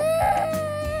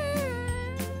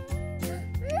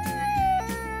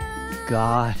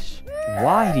 Gosh,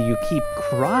 why do you keep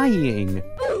crying?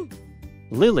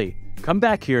 Lily, come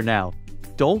back here now.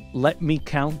 Don't let me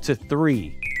count to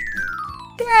 3.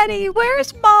 Daddy,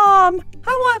 where's Mom?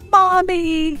 I want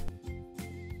Mommy.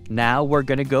 Now we're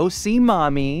gonna go see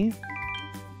Mommy.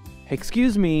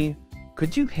 Excuse me,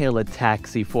 could you hail a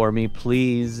taxi for me,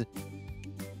 please?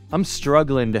 I'm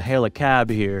struggling to hail a cab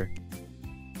here.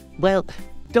 Well,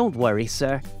 don't worry,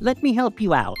 sir. Let me help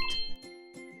you out.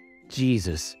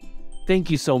 Jesus, thank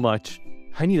you so much.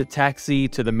 I need a taxi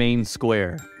to the main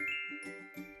square.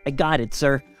 I got it,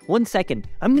 sir. 1 second.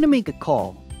 I'm gonna make a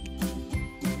call.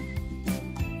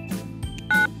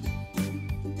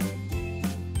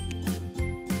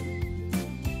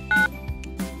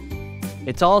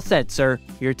 It's all set, sir.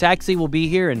 Your taxi will be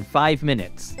here in 5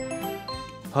 minutes.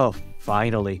 Oh,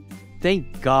 finally.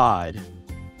 Thank God.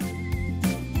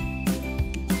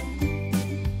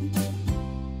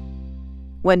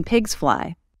 When pigs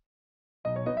fly.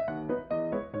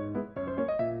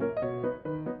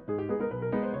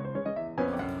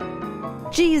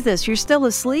 Jesus, you're still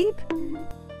asleep?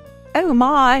 Oh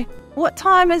my, what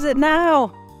time is it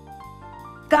now?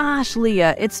 Gosh,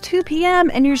 Leah, it's 2 p.m.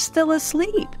 and you're still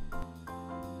asleep.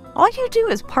 All you do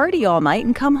is party all night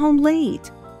and come home late.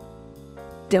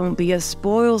 Don't be a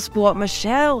spoilsport,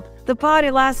 Michelle. The party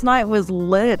last night was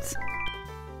lit.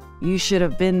 You should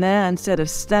have been there instead of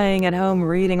staying at home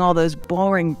reading all those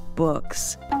boring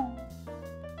books.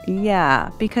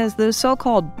 Yeah, because those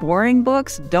so-called boring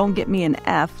books don't get me an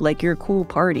F like your cool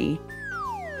party.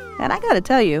 And I gotta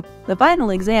tell you, the final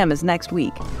exam is next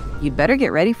week. You'd better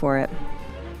get ready for it.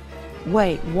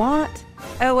 Wait, what?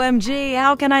 OMG,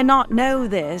 how can I not know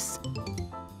this?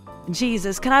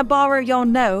 Jesus, can I borrow your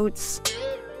notes?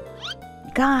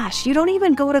 Gosh, you don't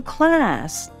even go to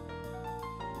class.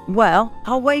 Well,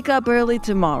 I'll wake up early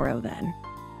tomorrow then.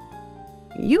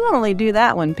 You only do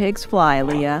that when pigs fly,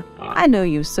 Leah. I know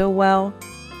you so well.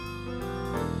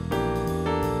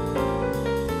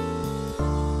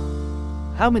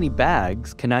 How many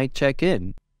bags can I check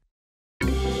in?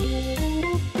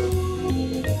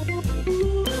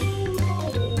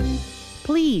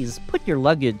 Please, put your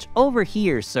luggage over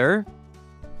here, sir.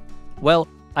 Well,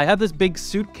 I have this big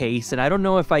suitcase and I don't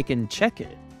know if I can check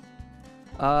it.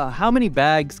 How many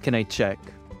bags can I check?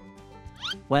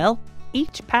 Well,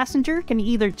 each passenger can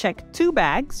either check 2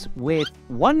 bags with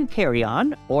 1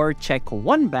 carry-on or check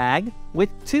 1 bag with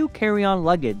 2 carry-on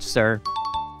luggage, sir.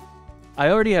 I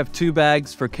already have 2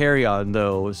 bags for carry-on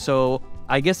though, so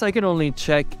I guess I can only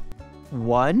check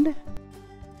 1?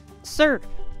 Sir,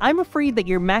 I'm afraid that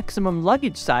your maximum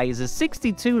luggage size is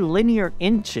 62 linear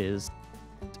inches.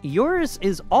 Yours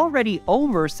is already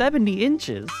over 70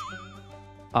 inches.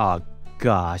 Oh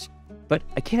gosh, but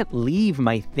I can't leave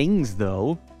my things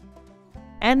though.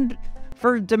 And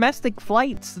for domestic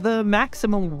flights, the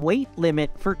maximum weight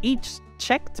limit for each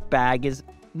checked bag is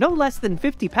no less than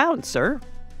 50 pounds, sir.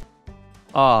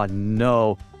 Oh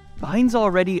no, mine's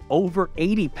already over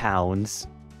 80 pounds.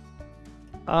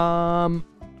 I'm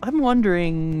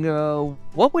wondering,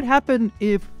 what would happen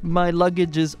if my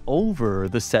luggage is over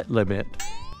the set limit?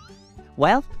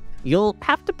 Well, you'll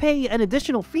have to pay an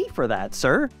additional fee for that,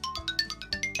 sir.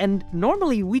 And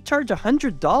normally we charge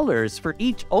 $100 for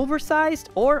each oversized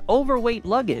or overweight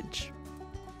luggage.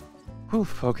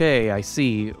 Oof, okay, I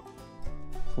see.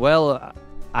 Well,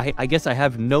 I guess I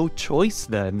have no choice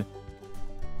then.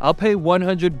 I'll pay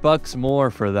 $100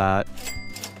 more for that.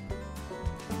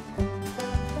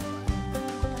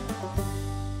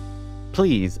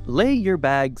 Please lay your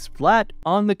bags flat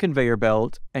on the conveyor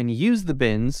belt and use the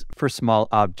bins for small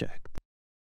objects.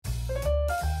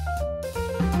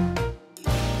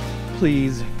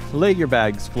 Please lay your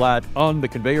bags flat on the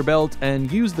conveyor belt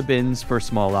and use the bins for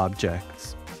small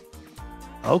objects.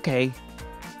 Okay.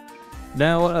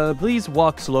 Now, please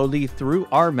walk slowly through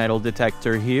our metal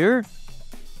detector here.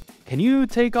 Can you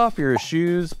take off your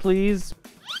shoes, please?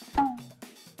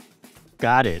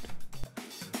 Got it.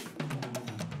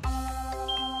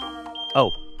 Oh,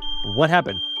 what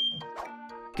happened?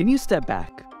 Can you step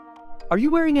back? Are you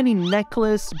wearing any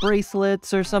necklace,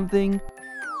 bracelets, or something?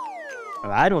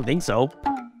 I don't think so.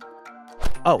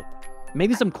 Oh,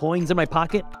 maybe some coins in my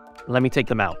pocket? Let me take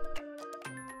them out.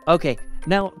 Okay,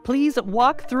 now please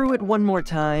walk through it one more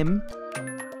time.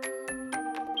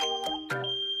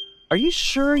 Are you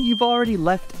sure you've already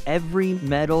left every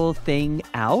metal thing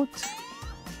out?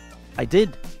 I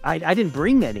did. I didn't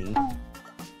bring any.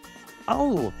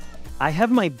 Oh, I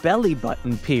have my belly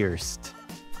button pierced.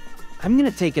 I'm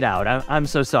gonna take it out. I'm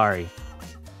so sorry.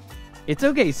 It's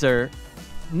okay, sir.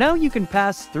 Now you can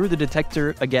pass through the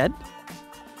detector again?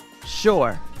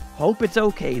 Sure. Hope it's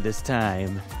okay this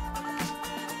time.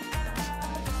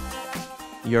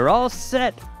 You're all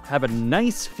set. Have a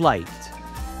nice flight.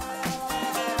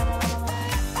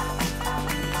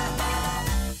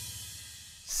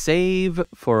 Save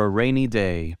for a rainy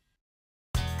day.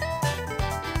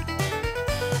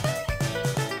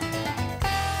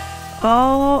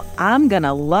 Oh, I'm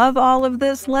gonna love all of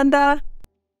this, Linda.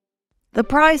 The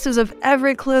prices of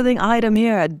every clothing item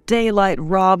here are daylight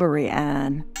robbery,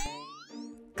 Anne.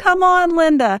 Come on,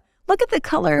 Linda. Look at the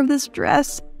color of this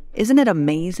dress. Isn't it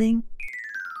amazing?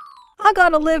 I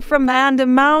gotta live from hand to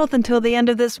mouth until the end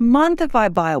of this month if I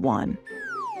buy one.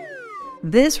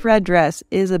 This red dress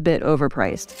is a bit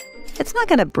overpriced. It's not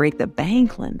gonna break the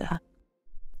bank, Linda.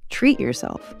 Treat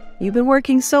yourself. You've been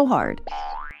working so hard.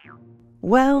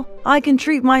 Well, I can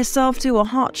treat myself to a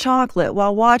hot chocolate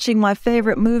while watching my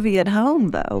favorite movie at home,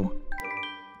 though.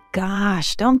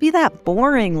 Gosh, don't be that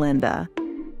boring, Linda.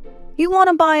 You want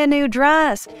to buy a new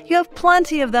dress. You have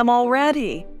plenty of them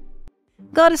already.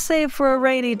 Gotta save for a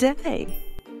rainy day.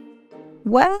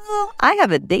 Well, I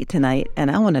have a date tonight,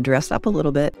 and I want to dress up a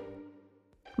little bit.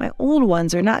 My old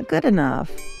ones are not good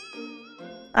enough.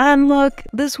 And look,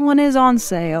 this one is on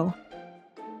sale.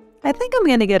 I think I'm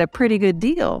going to get a pretty good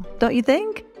deal, don't you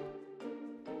think?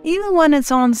 Even when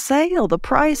it's on sale, the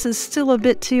price is still a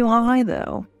bit too high,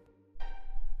 though.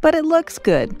 But it looks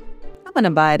good. I'm going to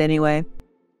buy it anyway.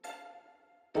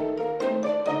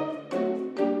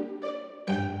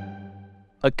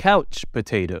 A couch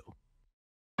potato.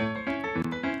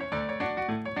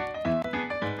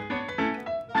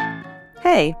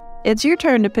 Hey, it's your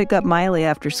turn to pick up Miley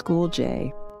after school,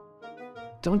 Jay.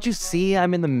 Don't you see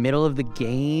I'm in the middle of the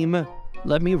game?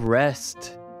 Let me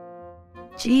rest.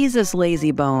 Jesus,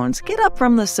 lazy bones, get up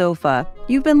from the sofa.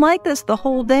 You've been like this the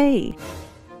whole day.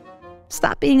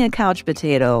 Stop being a couch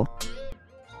potato.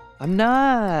 I'm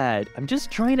not. I'm just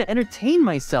trying to entertain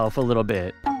myself a little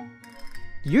bit.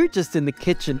 You're just in the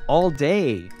kitchen all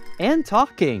day and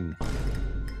talking.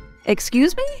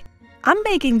 Excuse me? I'm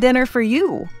making dinner for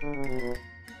you.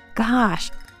 Gosh,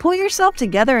 pull yourself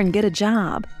together and get a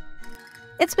job.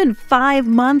 It's been 5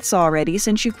 months already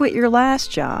since you quit your last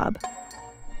job.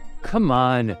 Come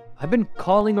on. I've been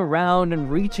calling around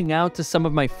and reaching out to some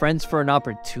of my friends for an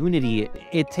opportunity.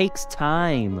 It takes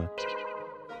time.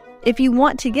 If you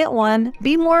want to get one,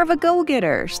 be more of a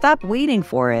go-getter. Stop waiting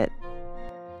for it.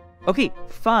 Okay,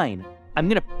 fine. I'm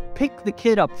gonna pick the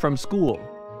kid up from school.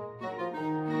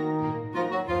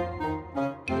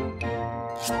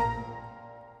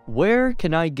 Where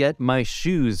can I get my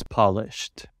shoes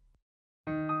polished?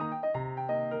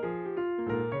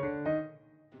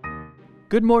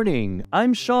 Good morning,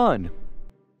 I'm Sean.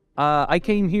 I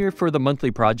came here for the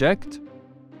monthly project.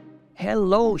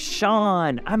 Hello,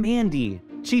 Sean. I'm Andy,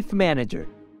 Chief Manager.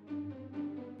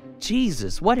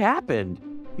 Jesus, what happened?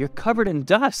 You're covered in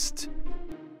dust.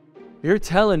 You're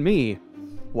telling me.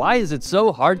 Why is it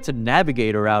so hard to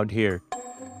navigate around here?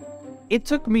 It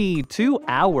took me 2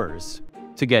 hours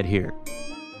to get here.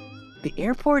 The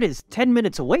airport is 10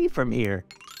 minutes away from here.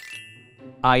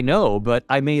 I know, but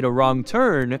I made a wrong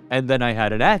turn and then I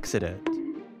had an accident.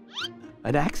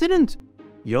 An accident?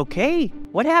 You okay?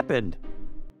 What happened?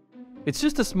 It's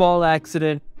just a small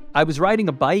accident. I was riding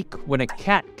a bike when a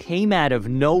cat came out of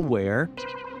nowhere.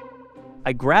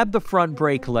 I grabbed the front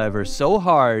brake lever so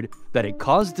hard that it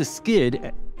caused a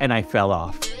skid and I fell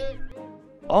off.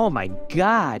 Oh my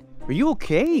God, are you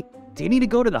okay? Do you need to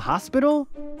go to the hospital?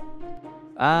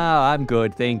 I'm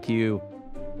good, thank you.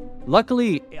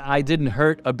 Luckily, I didn't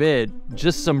hurt a bit,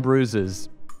 just some bruises.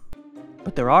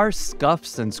 But there are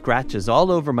scuffs and scratches all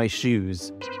over my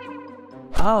shoes.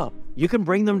 Oh, you can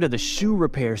bring them to the shoe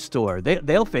repair store.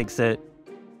 They'll fix it.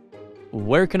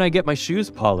 Where can I get my shoes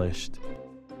polished?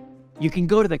 You can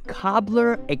go to the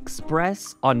Cobbler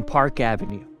Express on Park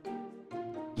Avenue.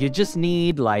 You just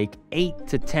need like $8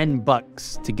 to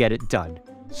 $10 to get it done.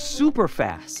 Super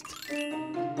fast.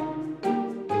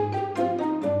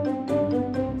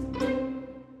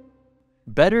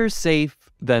 Better safe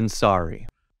than sorry.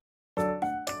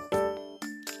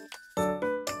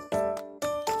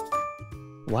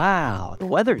 Wow, the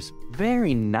weather's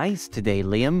very nice today,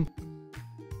 Liam.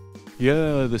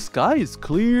 Yeah, the sky is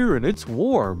clear and it's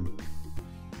warm.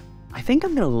 I think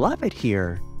I'm gonna love it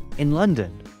here in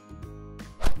London.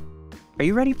 Are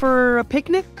you ready for a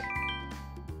picnic?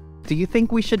 Do you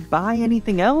think we should buy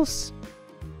anything else?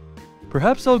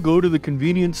 Perhaps I'll go to the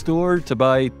convenience store to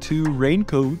buy 2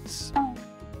 raincoats.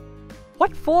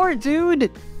 What for,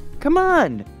 dude? Come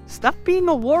on, stop being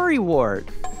a worrywart.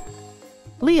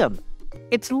 Liam,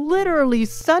 it's literally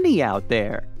sunny out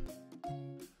there.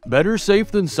 Better safe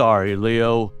than sorry,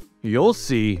 Leo. You'll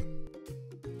see.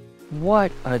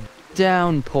 What a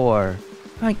downpour.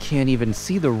 I can't even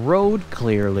see the road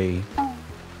clearly.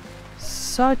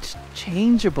 Such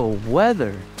changeable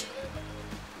weather.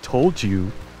 Told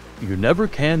you, you never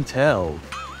can tell.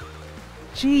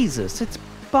 Jesus, it's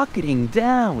bucketing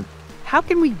down. How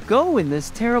can we go in this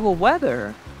terrible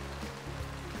weather?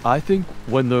 I think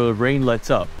when the rain lets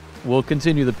up, we'll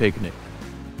continue the picnic.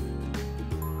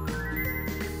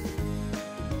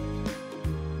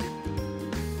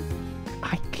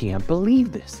 I can't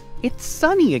believe this. It's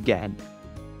sunny again.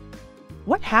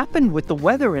 What happened with the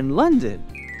weather in London?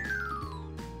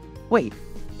 Wait,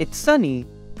 it's sunny,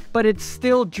 but it's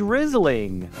still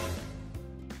drizzling.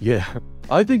 Yeah,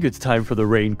 I think it's time for the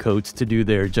raincoats to do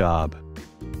their job.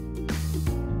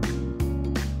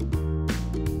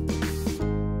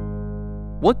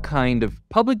 What kind of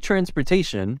public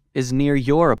transportation is near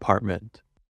your apartment?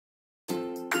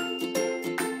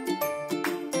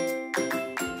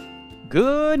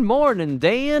 Good morning,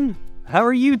 Dan. How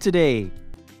are you today?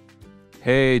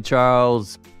 Hey,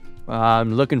 Charles.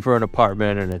 I'm looking for an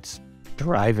apartment and it's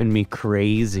driving me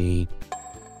crazy.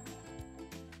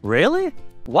 Really?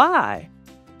 Why?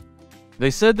 They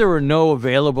said there were no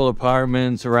available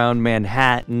apartments around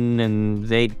Manhattan and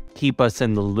they'd keep us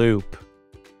in the loop.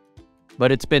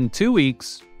 But it's been 2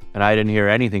 weeks, and I didn't hear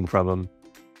anything from him.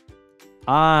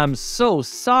 I'm so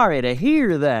sorry to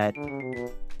hear that.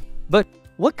 But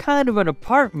what kind of an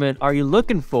apartment are you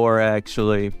looking for,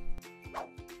 actually?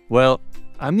 Well,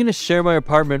 I'm gonna share my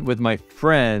apartment with my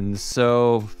friends,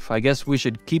 so I guess we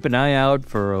should keep an eye out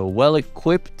for a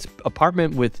well-equipped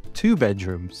apartment with 2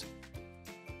 bedrooms.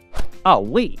 Oh,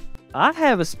 wait. I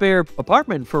have a spare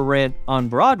apartment for rent on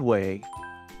Broadway.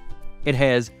 It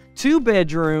has 2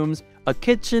 bedrooms, a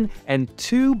kitchen, and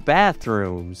 2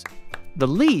 bathrooms. The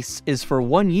lease is for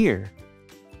 1 year.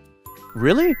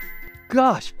 Really?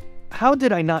 Gosh, how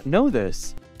did I not know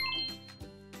this?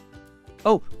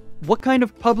 Oh, what kind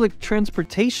of public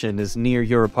transportation is near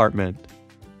your apartment?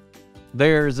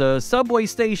 There's a subway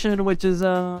station, which is,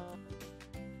 I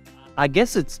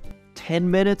guess it's 10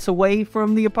 minutes away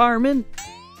from the apartment.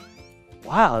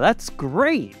 Wow, that's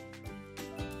great.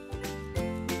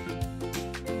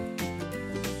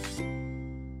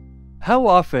 how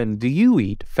often do you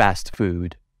eat fast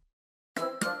food?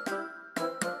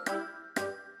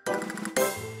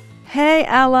 Hey,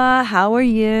 Ella, how are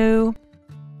you?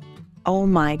 Oh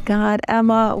my God,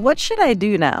 Emma, what should I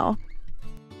do now?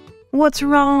 What's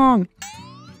wrong?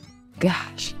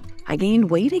 Gosh, I gained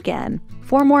weight again.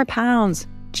 4 more pounds.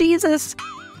 Jesus.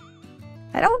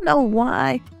 I don't know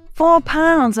why. 4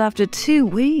 pounds after 2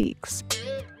 weeks.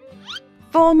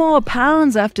 4 more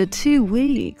pounds after 2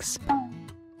 weeks.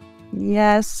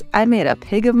 Yes, I made a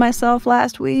pig of myself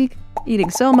last week, eating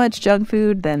so much junk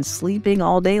food, then sleeping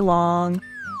all day long.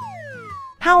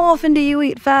 How often do you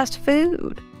eat fast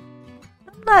food?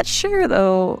 I'm not sure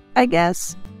though, I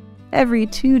guess every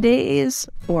 2 days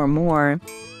or more.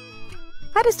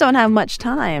 I just don't have much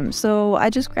time, so I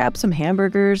just grab some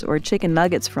hamburgers or chicken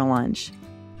nuggets for lunch.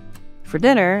 For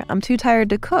dinner, I'm too tired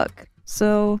to cook,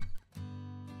 so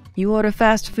you order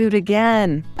fast food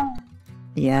again.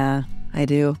 Yeah, I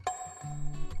do.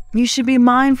 You should be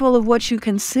mindful of what you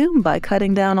consume by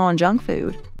cutting down on junk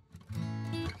food.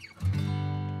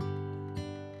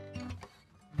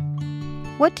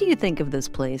 What do you think of this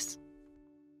place?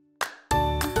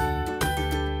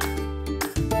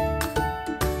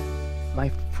 My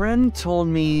friend told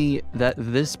me that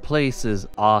this place is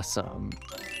awesome.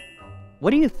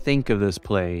 What do you think of this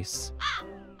place?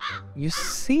 You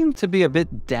seem to be a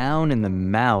bit down in the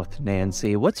mouth,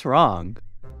 Nancy. What's wrong?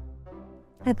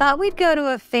 I thought we'd go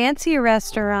to a fancy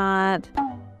restaurant.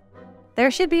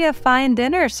 There should be a fine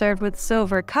dinner served with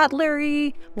silver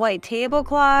cutlery, white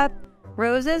tablecloth,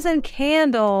 roses, and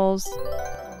candles.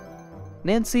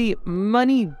 Nancy,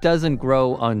 money doesn't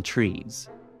grow on trees.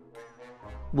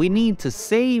 We need to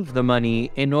save the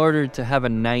money in order to have a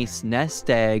nice nest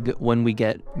egg when we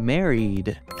get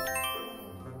married.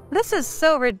 This is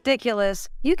so ridiculous.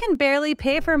 You can barely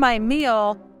pay for my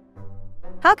meal.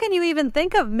 How can you even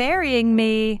think of marrying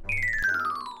me?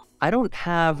 I don't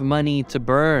have money to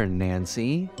burn,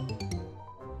 Nancy.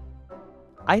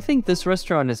 I think this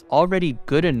restaurant is already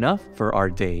good enough for our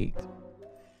date.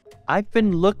 I've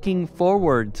been looking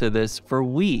forward to this for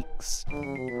weeks.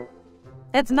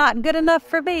 It's not good enough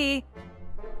for me.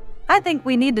 I think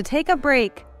we need to take a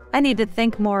break. I need to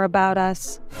think more about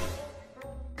us.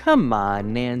 Come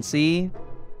on, Nancy.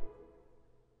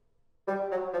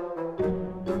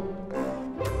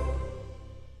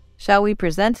 Shall we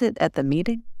present it at the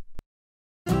meeting?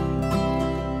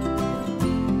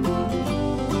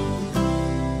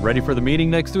 Ready for the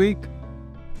meeting next week?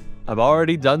 I've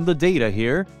already done the data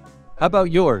here. How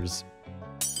about yours?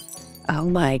 Oh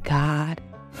my God.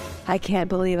 I can't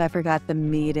believe I forgot the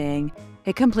meeting.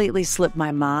 It completely slipped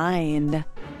my mind.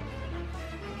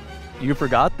 You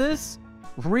forgot this?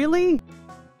 Really?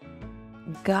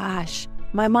 Gosh,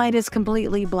 my mind is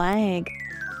completely blank.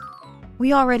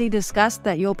 We already discussed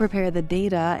that you'll prepare the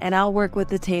data and I'll work with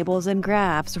the tables and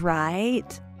graphs,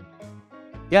 right?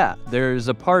 Yeah, there's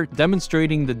a part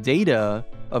demonstrating the data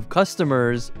of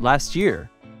customers last year.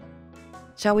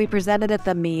 Shall we present it at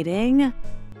the meeting?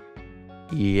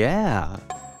 Yeah.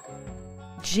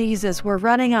 Jesus, we're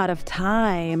running out of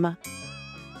time.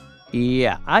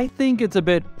 Yeah, I think it's a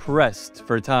bit pressed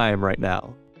for time right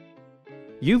now.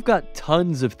 You've got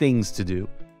tons of things to do.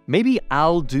 Maybe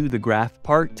I'll do the graph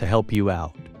part to help you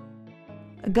out.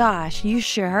 Gosh, you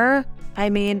sure? I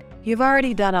mean, you've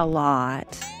already done a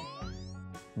lot.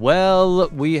 Well,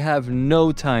 we have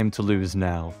no time to lose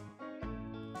now.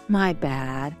 My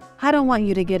bad. I don't want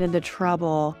you to get into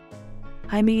trouble.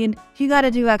 I mean, you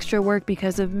gotta do extra work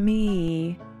because of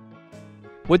me.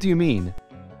 What do you mean?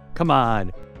 Come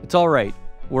on, it's all right.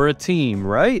 We're a team,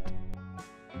 right?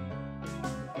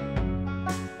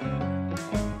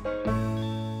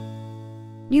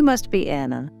 You must be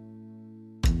Anna.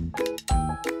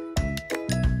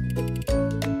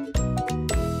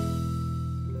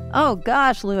 Oh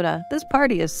gosh, Luna, this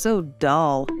party is so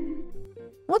dull.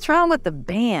 What's wrong with the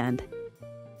band?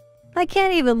 I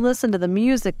can't even listen to the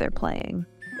music they're playing.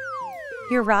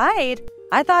 You're right.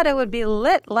 I thought it would be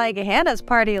lit like Hannah's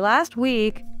party last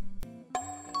week.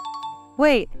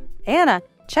 Wait, Anna,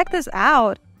 check this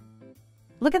out.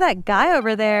 Look at that guy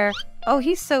over there. Oh,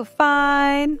 he's so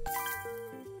fine.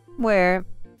 Where?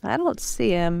 I don't see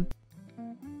him.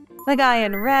 The guy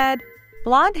in red,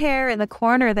 blonde hair in the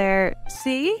corner there.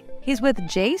 See? He's with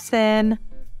Jason.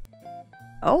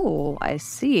 Oh, I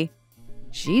see.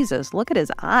 Jesus, look at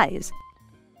his eyes.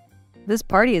 This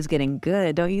party is getting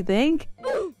good, don't you think?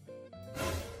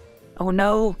 Oh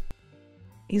no.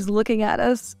 He's looking at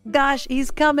us. Gosh,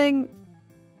 he's coming.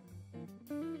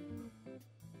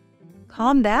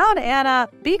 Calm down, Anna.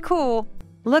 Be cool.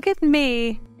 Look at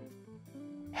me.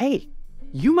 Hey,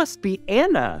 you must be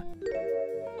Anna.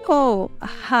 Oh,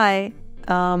 hi.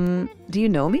 Do you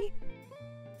know me?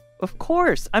 Of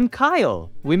course, I'm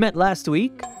Kyle. We met last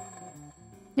week.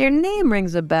 Your name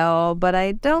rings a bell, but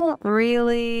I don't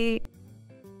really...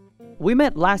 We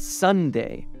met last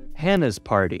Sunday, Hannah's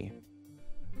party.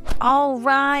 All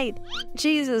right.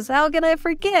 Jesus, how can I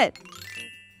forget?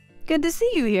 Good to see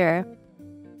you here.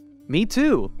 Me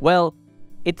too. Well,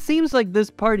 it seems like this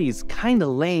party's kinda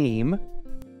lame.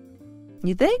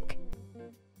 You think?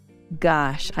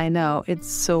 Gosh, I know. It's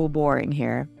so boring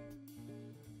here.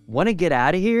 Wanna get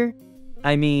out of here?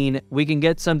 I mean, we can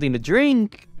get something to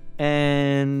drink,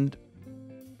 and...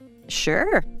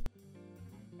 Sure.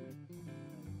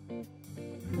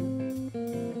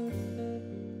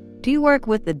 Do you work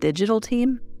with the digital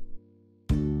team?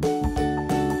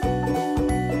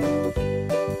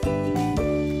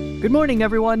 Good morning,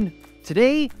 everyone.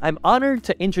 Today, I'm honored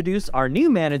to introduce our new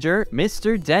manager,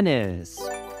 Mr. Dennis.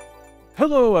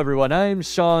 Hello, everyone. I'm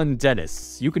Sean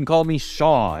Dennis. You can call me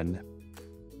Sean.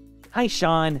 Hi,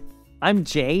 Sean. I'm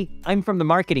Jay. I'm from the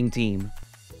marketing team.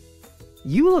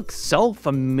 You look so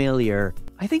familiar.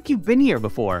 I think you've been here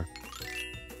before.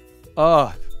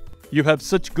 You have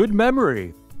such good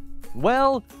memory.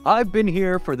 Well, I've been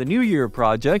here for the New Year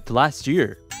project last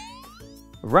year.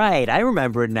 Right, I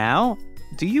remember now.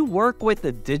 Do you work with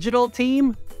the digital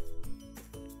team?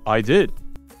 I did.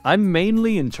 I'm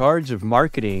mainly in charge of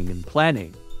marketing and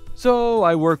planning, so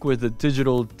I work with the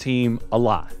digital team a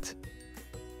lot.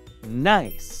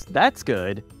 Nice, that's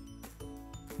good.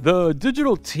 The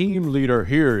digital team leader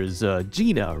here is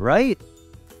Gina, right?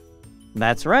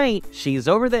 That's right, she's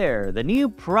over there. The new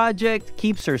project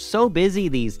keeps her so busy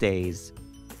these days.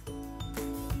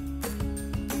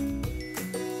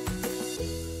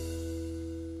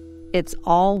 It's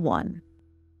all one.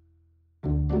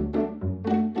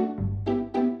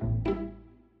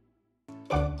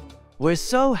 We're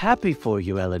so happy for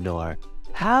you, Eleanor.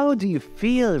 How do you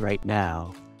feel right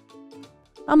now?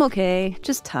 I'm okay,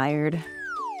 just tired.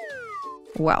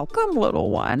 Welcome, little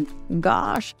one.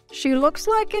 Gosh, she looks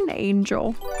like an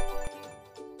angel.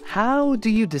 How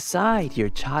do you decide your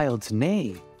child's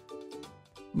name?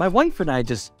 My wife and I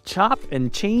just chop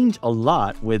and change a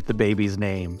lot with the baby's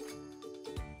name.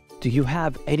 Do you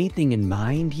have anything in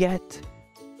mind yet?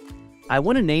 I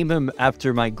want to name him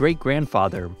after my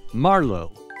great-grandfather,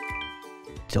 Marlowe.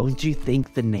 Don't you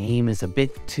think the name is a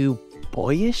bit too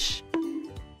boyish?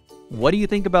 What do you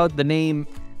think about the name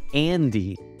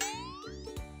Andy?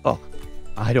 Oh,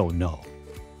 I don't know.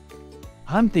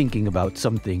 I'm thinking about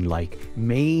something like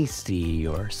Macy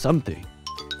or something.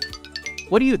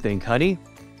 What do you think, honey?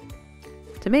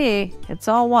 To me, it's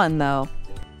all one, though.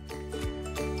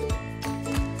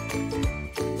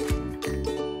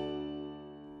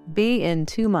 Be in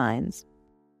two minds.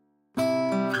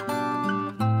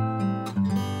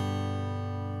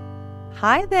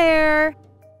 Hi there.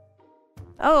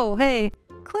 Oh, hey,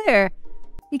 Claire.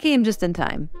 You came just in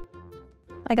time.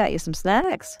 I got you some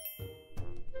snacks.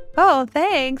 Oh,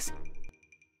 thanks.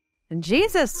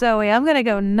 Jesus, Zoe, I'm gonna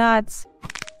go nuts.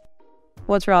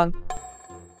 What's wrong?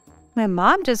 My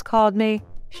mom just called me.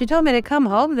 She told me to come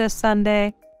home this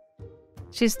Sunday.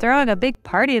 She's throwing a big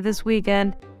party this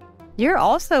weekend. You're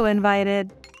also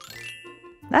invited.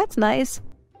 That's nice.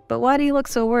 But why do you look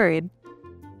so worried?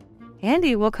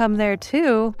 Andy will come there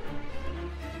too.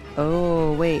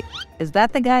 Oh, wait. Is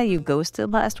that the guy you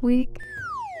ghosted last week?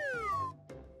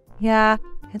 Yeah,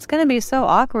 it's gonna be so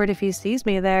awkward if he sees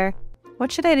me there.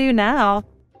 What should I do now?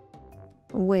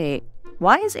 Wait,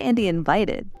 why is Andy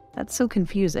invited? That's so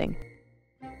confusing.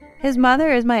 His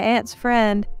mother is my aunt's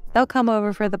friend. They'll come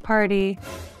over for the party.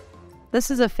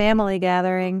 This is a family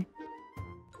gathering.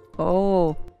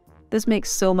 Oh, this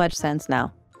makes so much sense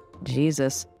now.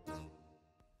 Jesus.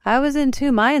 I was in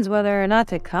two minds whether or not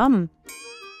to come.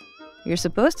 You're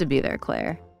supposed to be there,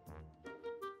 Claire.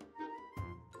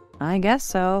 I guess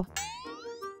so.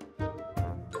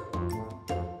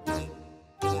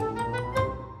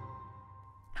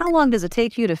 How long does it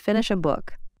take you to finish a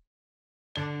book?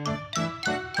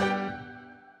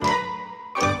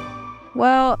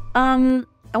 Well, I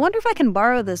wonder if I can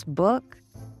borrow this book.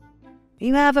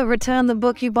 You haven't returned the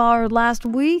book you borrowed last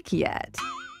week yet.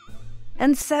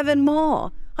 And 7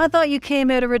 more. I thought you came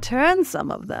here to return some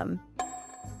of them.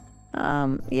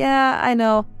 Yeah, I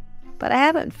know. But I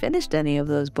haven't finished any of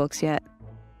those books yet.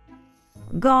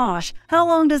 Gosh, how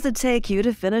long does it take you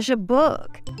to finish a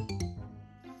book?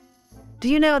 Do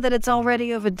you know that it's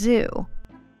already overdue?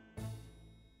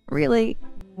 Really?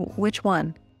 Which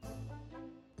one?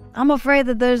 I'm afraid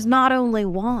that there's not only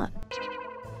one.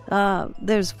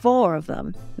 There's 4 of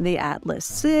them. The Atlas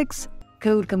 6,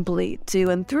 Code Complete 2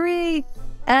 and 3,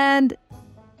 and...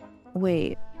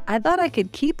 Wait, I thought I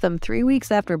could keep them 3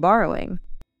 weeks after borrowing.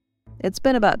 It's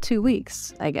been about 2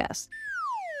 weeks, I guess.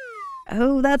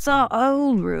 Oh, that's our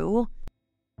old rule.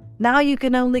 Now you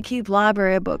can only keep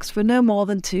library books for no more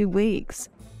than 2 weeks.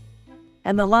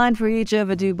 And the line for each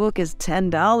overdue book is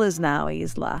 $10 now,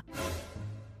 Isla.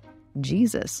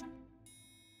 Jesus.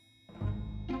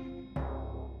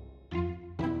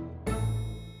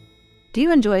 Do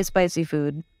you enjoy spicy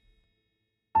food?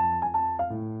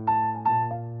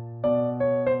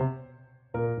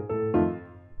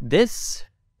 This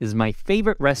is my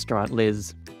favorite restaurant,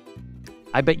 Liz.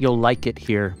 I bet you'll like it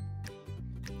here.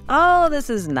 Oh, this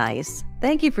is nice.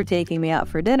 Thank you for taking me out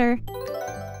for dinner.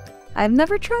 I've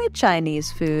never tried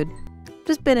Chinese food.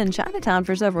 Just been in Chinatown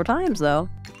for several times, though.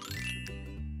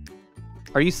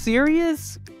 Are you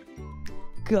serious?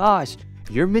 Gosh,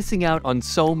 you're missing out on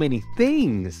so many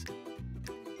things.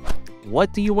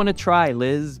 What do you want to try,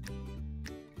 Liz?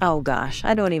 Oh gosh,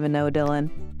 I don't even know, Dylan.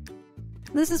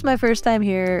 This is my first time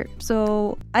here,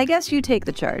 so I guess you take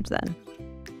the charge then.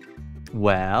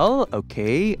 Well,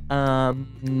 okay,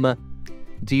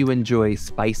 do you enjoy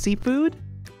spicy food?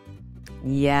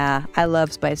 Yeah, I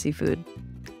love spicy food.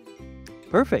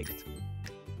 Perfect.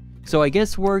 So I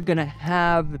guess we're gonna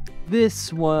have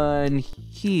this one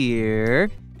here,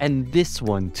 and this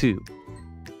one too.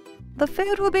 The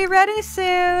food will be ready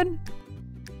soon.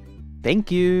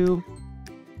 Thank you.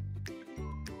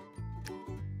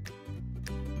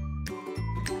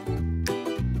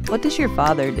 What does your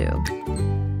father do?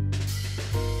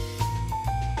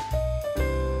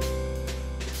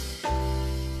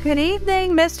 Good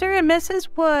evening, Mr. and Mrs.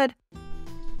 Wood.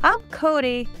 I'm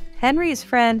Cody, Henry's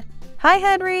friend. Hi,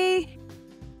 Henry.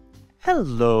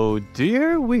 Hello,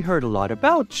 dear. We heard a lot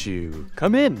about you.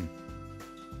 Come in.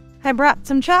 I brought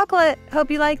some chocolate. Hope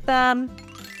you like them.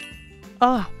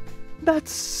 Ah,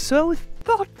 that's so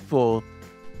thoughtful.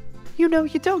 You know,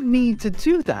 you don't need to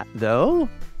do that, though.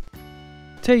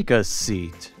 Take a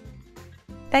seat.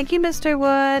 Thank you, Mr.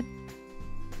 Wood.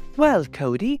 Well,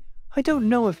 Cody, I don't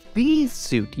know if these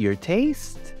suit your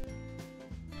taste.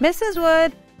 Mrs.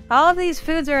 Wood, all of these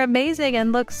foods are amazing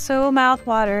and look so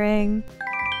mouth-watering.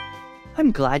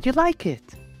 I'm glad you like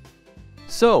it.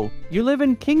 So, you live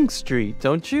in King Street,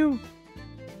 don't you?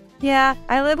 Yeah,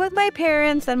 I live with my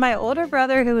parents and my older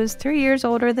brother who is 3 years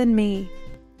older than me.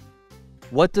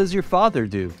 What does your father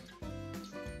do?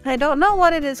 I don't know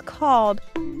what it is called.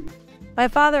 My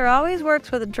father always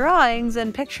works with drawings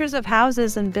and pictures of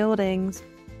houses and buildings.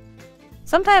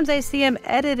 Sometimes I see him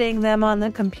editing them on the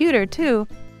computer, too.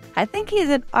 I think he's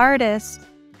an artist.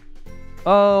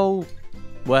 Oh,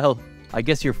 well, I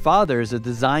guess your father's a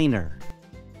designer.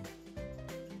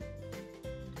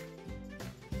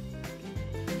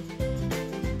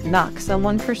 Knock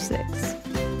someone for 6.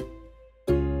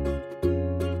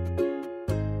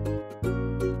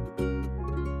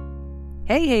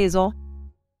 Hey, Hazel.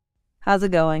 How's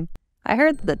it going? I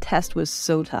heard that the test was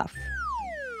so tough.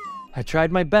 I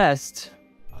tried my best.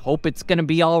 Hope it's gonna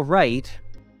be all right.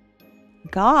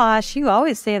 Gosh, you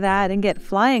always say that and get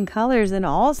flying colors in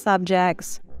all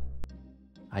subjects.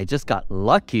 I just got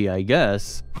lucky, I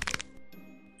guess.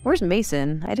 Where's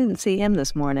Mason? I didn't see him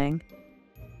this morning.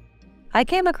 I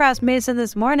came across Mason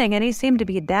this morning and he seemed to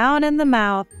be down in the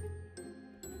mouth.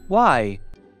 Why?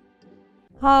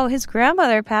 Oh, his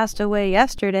grandmother passed away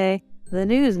yesterday. The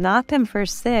news knocked him for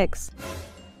 6.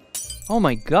 Oh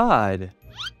my god.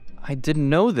 I didn't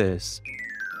know this.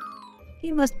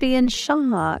 He must be in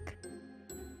shock.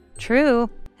 True,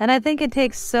 and I think it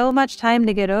takes so much time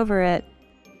to get over it.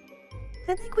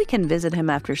 I think we can visit him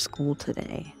after school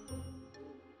today.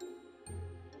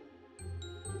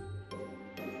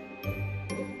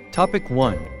 Topic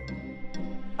 1.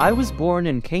 I was born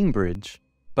in Cambridge,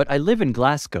 but I live in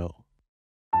Glasgow.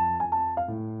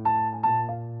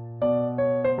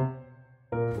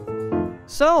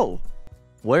 So,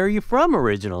 where are you from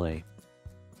originally?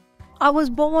 I was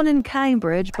born in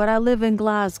Cambridge, but I live in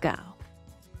Glasgow.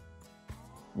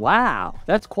 Wow,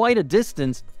 that's quite a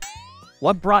distance.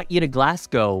 What brought you to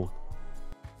Glasgow?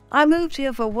 I moved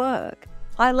here for work.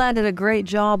 I landed a great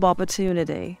job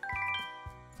opportunity.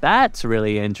 That's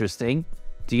really interesting.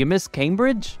 Do you miss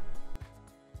Cambridge?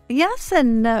 Yes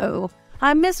and no.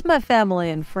 I miss my family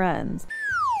and friends.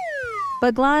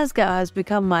 But Glasgow has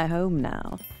become my home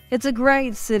now. It's a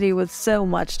great city with so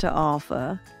much to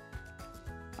offer.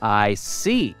 I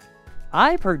see.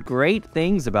 I've heard great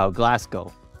things about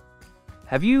Glasgow.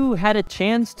 Have you had a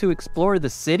chance to explore the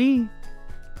city?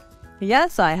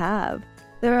 Yes, I have.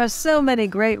 There are so many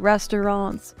great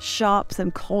restaurants, shops,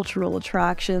 and cultural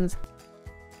attractions.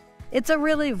 It's a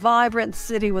really vibrant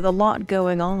city with a lot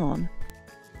going on.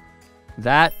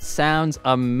 That sounds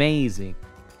amazing.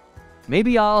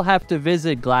 Maybe I'll have to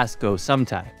visit Glasgow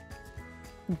sometime.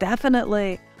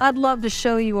 Definitely. I'd love to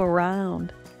show you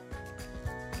around.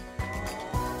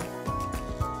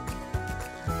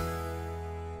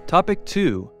 Topic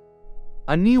 2.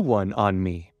 A new one on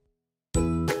me.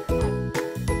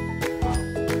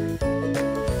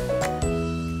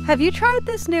 Have you tried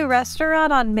this new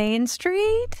restaurant on Main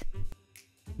Street?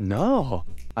 No,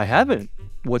 I haven't.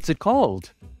 What's it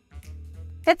called?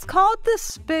 It's called The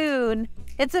Spoon.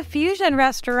 It's a fusion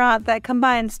restaurant that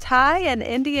combines Thai and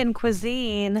Indian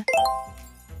cuisine.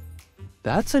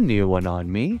 That's a new one on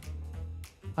me.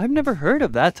 I've never heard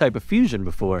of that type of fusion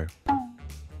before.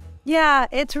 Yeah,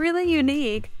 it's really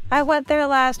unique. I went there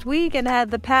last week and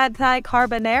had the Pad Thai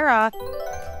Carbonara.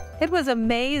 It was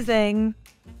amazing.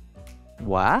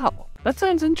 Wow, that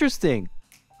sounds interesting.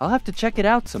 I'll have to check it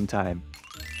out sometime.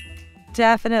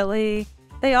 Definitely.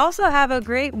 They also have a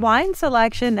great wine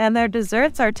selection and their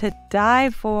desserts are to die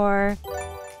for.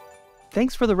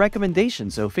 Thanks for the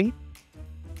recommendation, Sophie.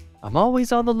 I'm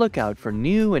always on the lookout for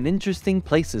new and interesting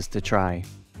places to try.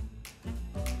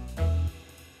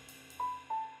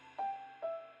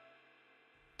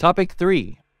 Topic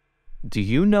 3. Do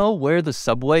you know where the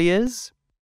subway is?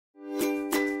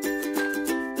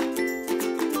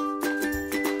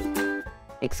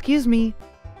 Excuse me,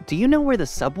 do you know where the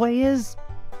subway is?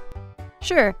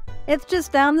 Sure, it's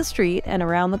just down the street and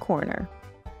around the corner.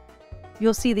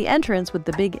 You'll see the entrance with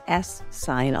the big S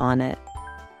sign on it.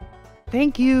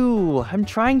 Thank you. I'm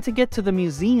trying to get to the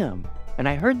museum, and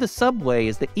I heard the subway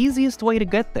is the easiest way to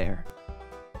get there.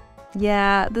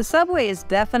 Yeah, the subway is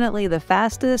definitely the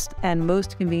fastest and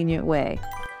most convenient way.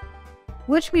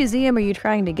 Which museum are you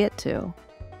trying to get to?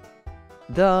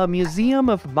 The Museum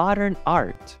of Modern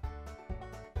Art.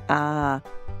 Ah,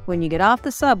 when you get off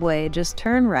the subway, just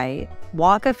turn right,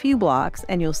 walk a few blocks,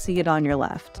 and you'll see it on your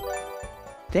left.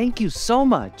 Thank you so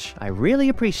much. I really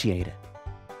appreciate it.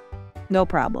 No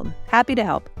problem. Happy to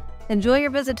help. Enjoy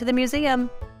your visit to the museum.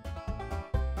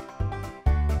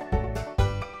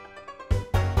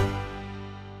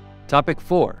 Topic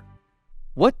 4.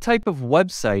 What type of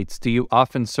websites do you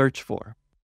often search for?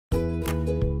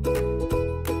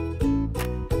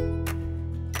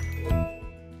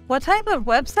 What type of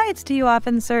websites do you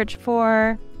often search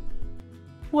for?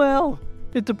 Well,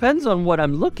 it depends on what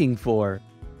I'm looking for.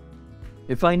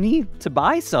 If I need to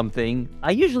buy something,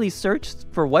 I usually search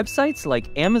for websites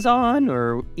like Amazon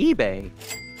or eBay.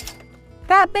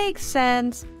 That makes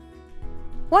sense.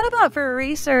 What about for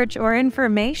research or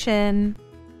information?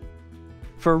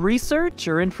 For research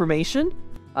or information,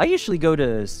 I usually go to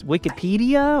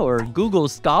Wikipedia or Google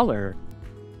Scholar.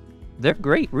 They're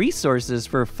great resources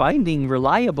for finding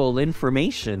reliable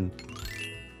information.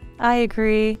 I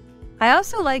agree. I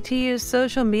also like to use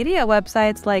social media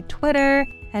websites like Twitter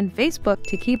and Facebook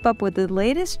to keep up with the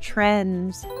latest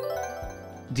trends.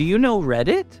 Do you know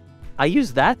Reddit? I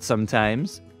use that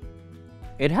sometimes.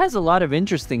 It has a lot of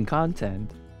interesting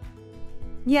content.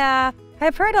 Yeah,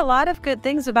 I've heard a lot of good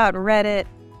things about Reddit.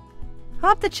 I'll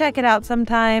have to check it out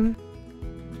sometime.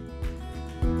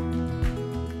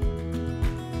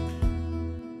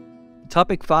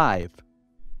 Topic 5.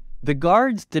 The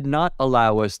guards did not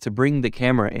allow us to bring the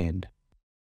camera in.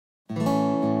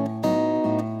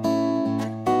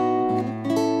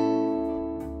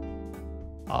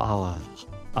 Oh,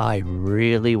 I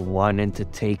really wanted to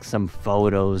take some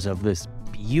photos of this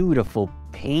beautiful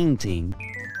painting.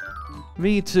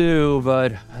 Me too,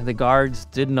 but the guards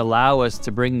didn't allow us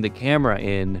to bring the camera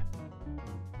in.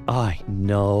 I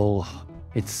know,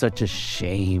 it's such a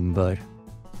shame, but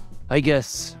I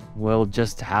guess we'll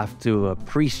just have to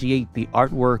appreciate the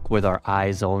artwork with our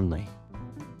eyes only.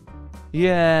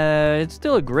 Yeah, it's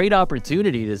still a great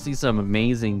opportunity to see some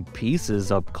amazing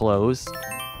pieces up close.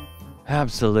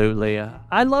 Absolutely.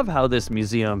 I love how this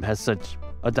museum has such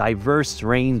a diverse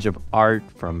range of art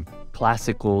from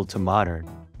classical to modern.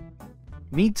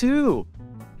 Me too.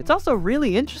 It's also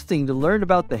really interesting to learn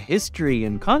about the history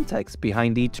and context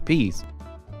behind each piece.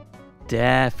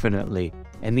 Definitely.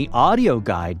 And the audio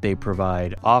guide they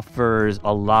provide offers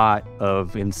a lot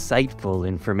of insightful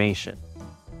information.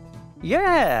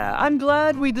 Yeah, I'm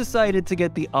glad we decided to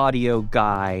get the audio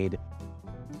guide.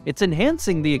 It's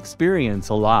enhancing the experience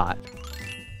a lot.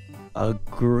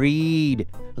 Agreed.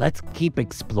 Let's keep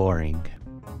exploring.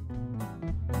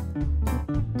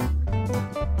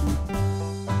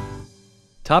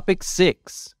 Topic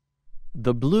 6.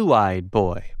 The Blue-Eyed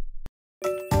Boy.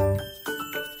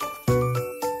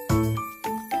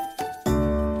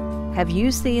 Have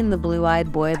you seen the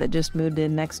blue-eyed boy that just moved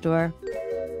in next door?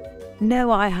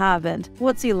 No, I haven't.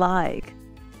 What's he like?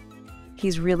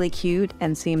 He's really cute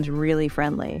and seems really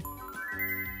friendly.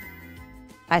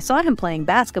 I saw him playing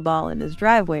basketball in his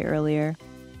driveway earlier.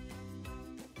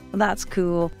 Well, that's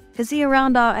cool. Is he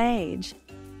around our age?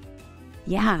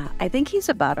 Yeah, I think he's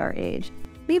about our age.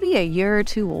 Maybe a year or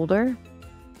two older.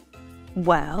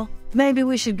 Well, maybe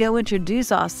we should go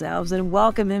introduce ourselves and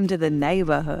welcome him to the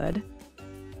neighborhood.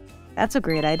 That's a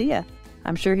great idea.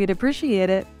 I'm sure he'd appreciate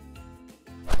it.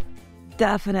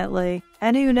 Definitely.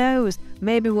 And who knows,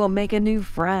 maybe we'll make a new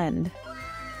friend.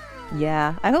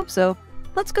 Yeah, I hope so.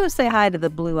 Let's go say hi to the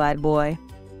blue-eyed boy.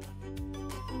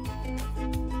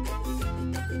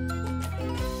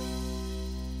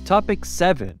 Topic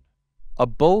 7. A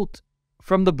bolt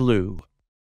from the blue.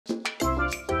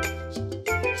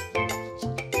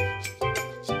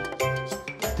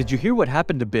 Did you hear what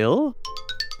happened to Bill?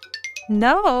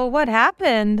 No, what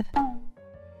happened?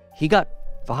 He got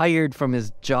fired from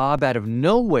his job out of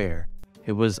nowhere.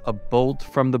 It was a bolt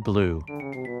from the blue.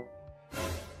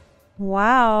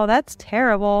 Wow, that's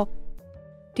terrible.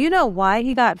 Do you know why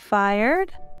he got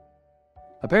fired?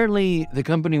 Apparently, the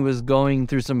company was going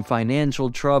through some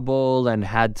financial trouble and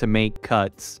had to make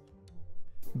cuts.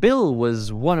 Bill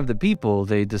was one of the people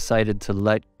they decided to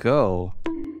let go.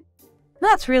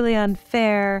 That's really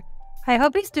unfair. I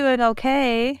hope he's doing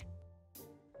okay.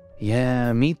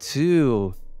 Yeah, me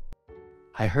too.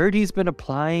 I heard he's been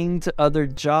applying to other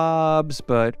jobs,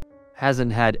 but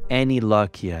hasn't had any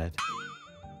luck yet.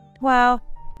 Well,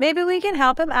 maybe we can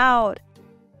help him out.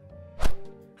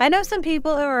 I know some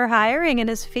people who are hiring in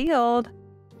his field.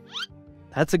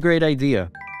 That's a great idea.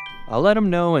 I'll let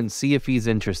him know and see if he's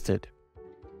interested.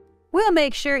 We'll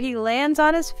make sure he lands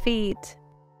on his feet.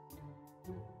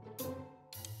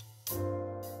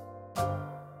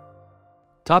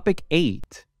 Topic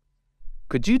 8.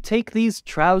 Could you take these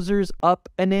trousers up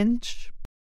an inch?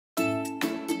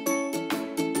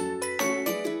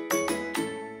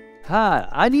 Hi,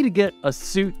 I need to get a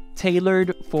suit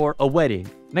tailored for a wedding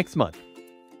next month.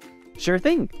 Sure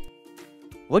thing.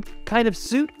 What kind of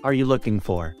suit are you looking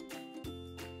for?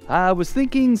 I was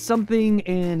thinking something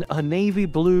in a navy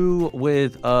blue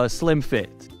with a slim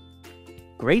fit.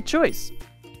 Great choice.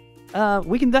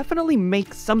 We can definitely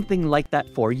make something like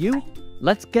that for you.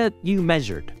 Let's get you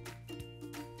measured.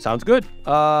 Sounds good.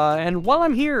 And while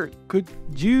I'm here, could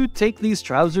you take these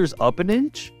trousers up an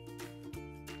inch?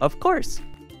 Of course.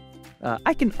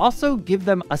 I can also give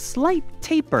them a slight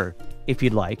taper if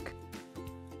you'd like.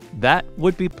 That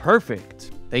would be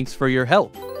perfect. Thanks for your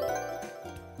help.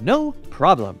 No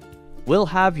problem. We'll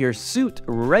have your suit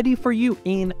ready for you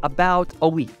in about a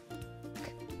week.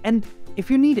 And if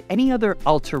you need any other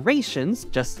alterations,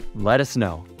 just let us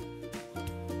know.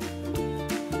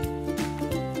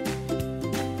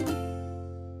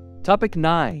 Topic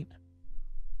 9.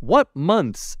 What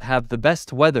months have the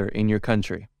best weather in your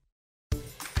country?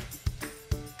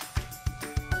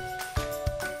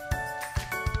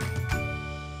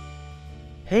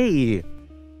 Hey,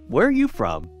 where are you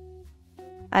from?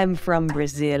 I'm from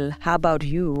Brazil. How about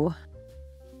you?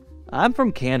 I'm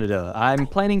from Canada. I'm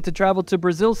planning to travel to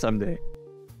Brazil someday.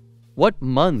 What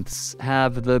months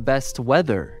have the best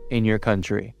weather in your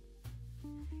country?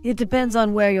 It depends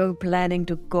on where you're planning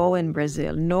to go in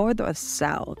Brazil, north or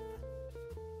south.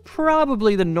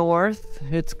 Probably the north.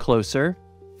 It's closer.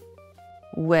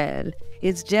 Well,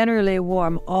 it's generally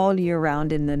warm all year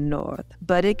round in the north,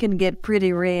 but it can get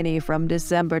pretty rainy from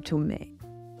December to May.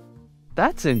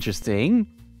 That's interesting.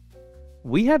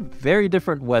 We have very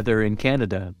different weather in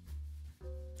Canada.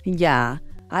 Yeah,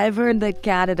 I've heard that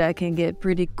Canada can get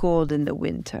pretty cold in the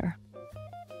winter.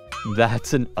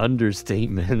 That's an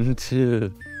understatement.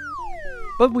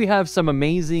 But we have some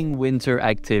amazing winter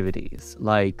activities,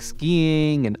 like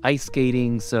skiing and ice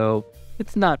skating, so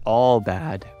it's not all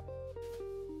bad.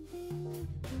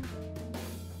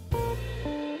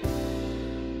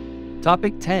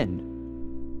 Topic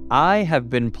 10. I have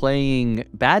been playing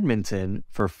badminton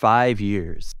for 5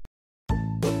 years.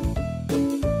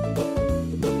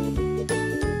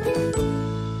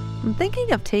 I'm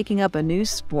thinking of taking up a new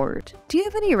sport. Do you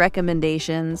have any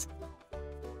recommendations?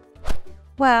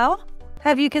 Well,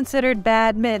 have you considered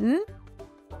badminton?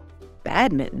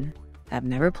 Badminton? I've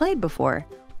never played before.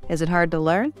 Is it hard to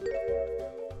learn?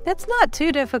 It's not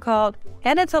too difficult,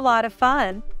 and it's a lot of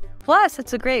fun. Plus,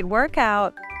 it's a great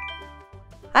workout.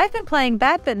 I've been playing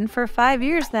badminton for 5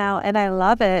 years now, and I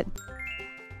love it.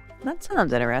 That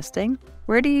sounds interesting.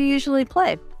 Where do you usually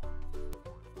play?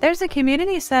 There's a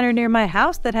community center near my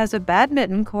house that has a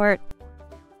badminton court.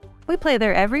 We play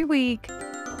there every week.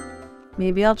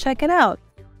 Maybe I'll check it out.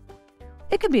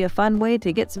 It could be a fun way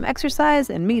to get some exercise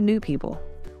and meet new people.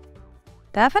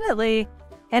 Definitely.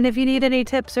 And if you need any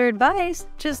tips or advice,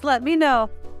 just let me know.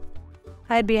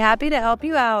 I'd be happy to help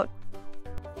you out.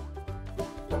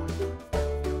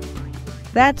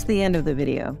 That's the end of the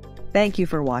video. Thank you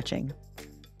for watching.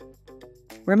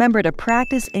 Remember to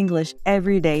practice English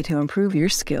every day to improve your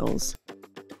skills.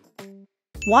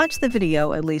 Watch the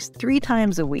video at least 3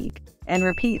 times a week and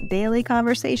repeat daily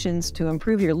conversations to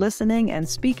improve your listening and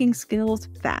speaking skills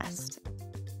fast.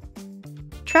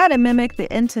 Try to mimic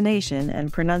the intonation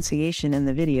and pronunciation in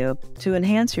the video to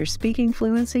enhance your speaking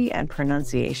fluency and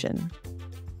pronunciation.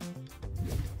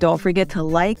 Don't forget to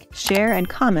like, share, and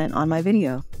comment on my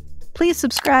video. Please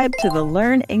subscribe to the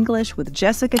Learn English with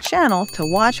Jessica channel to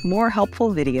watch more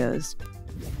helpful videos.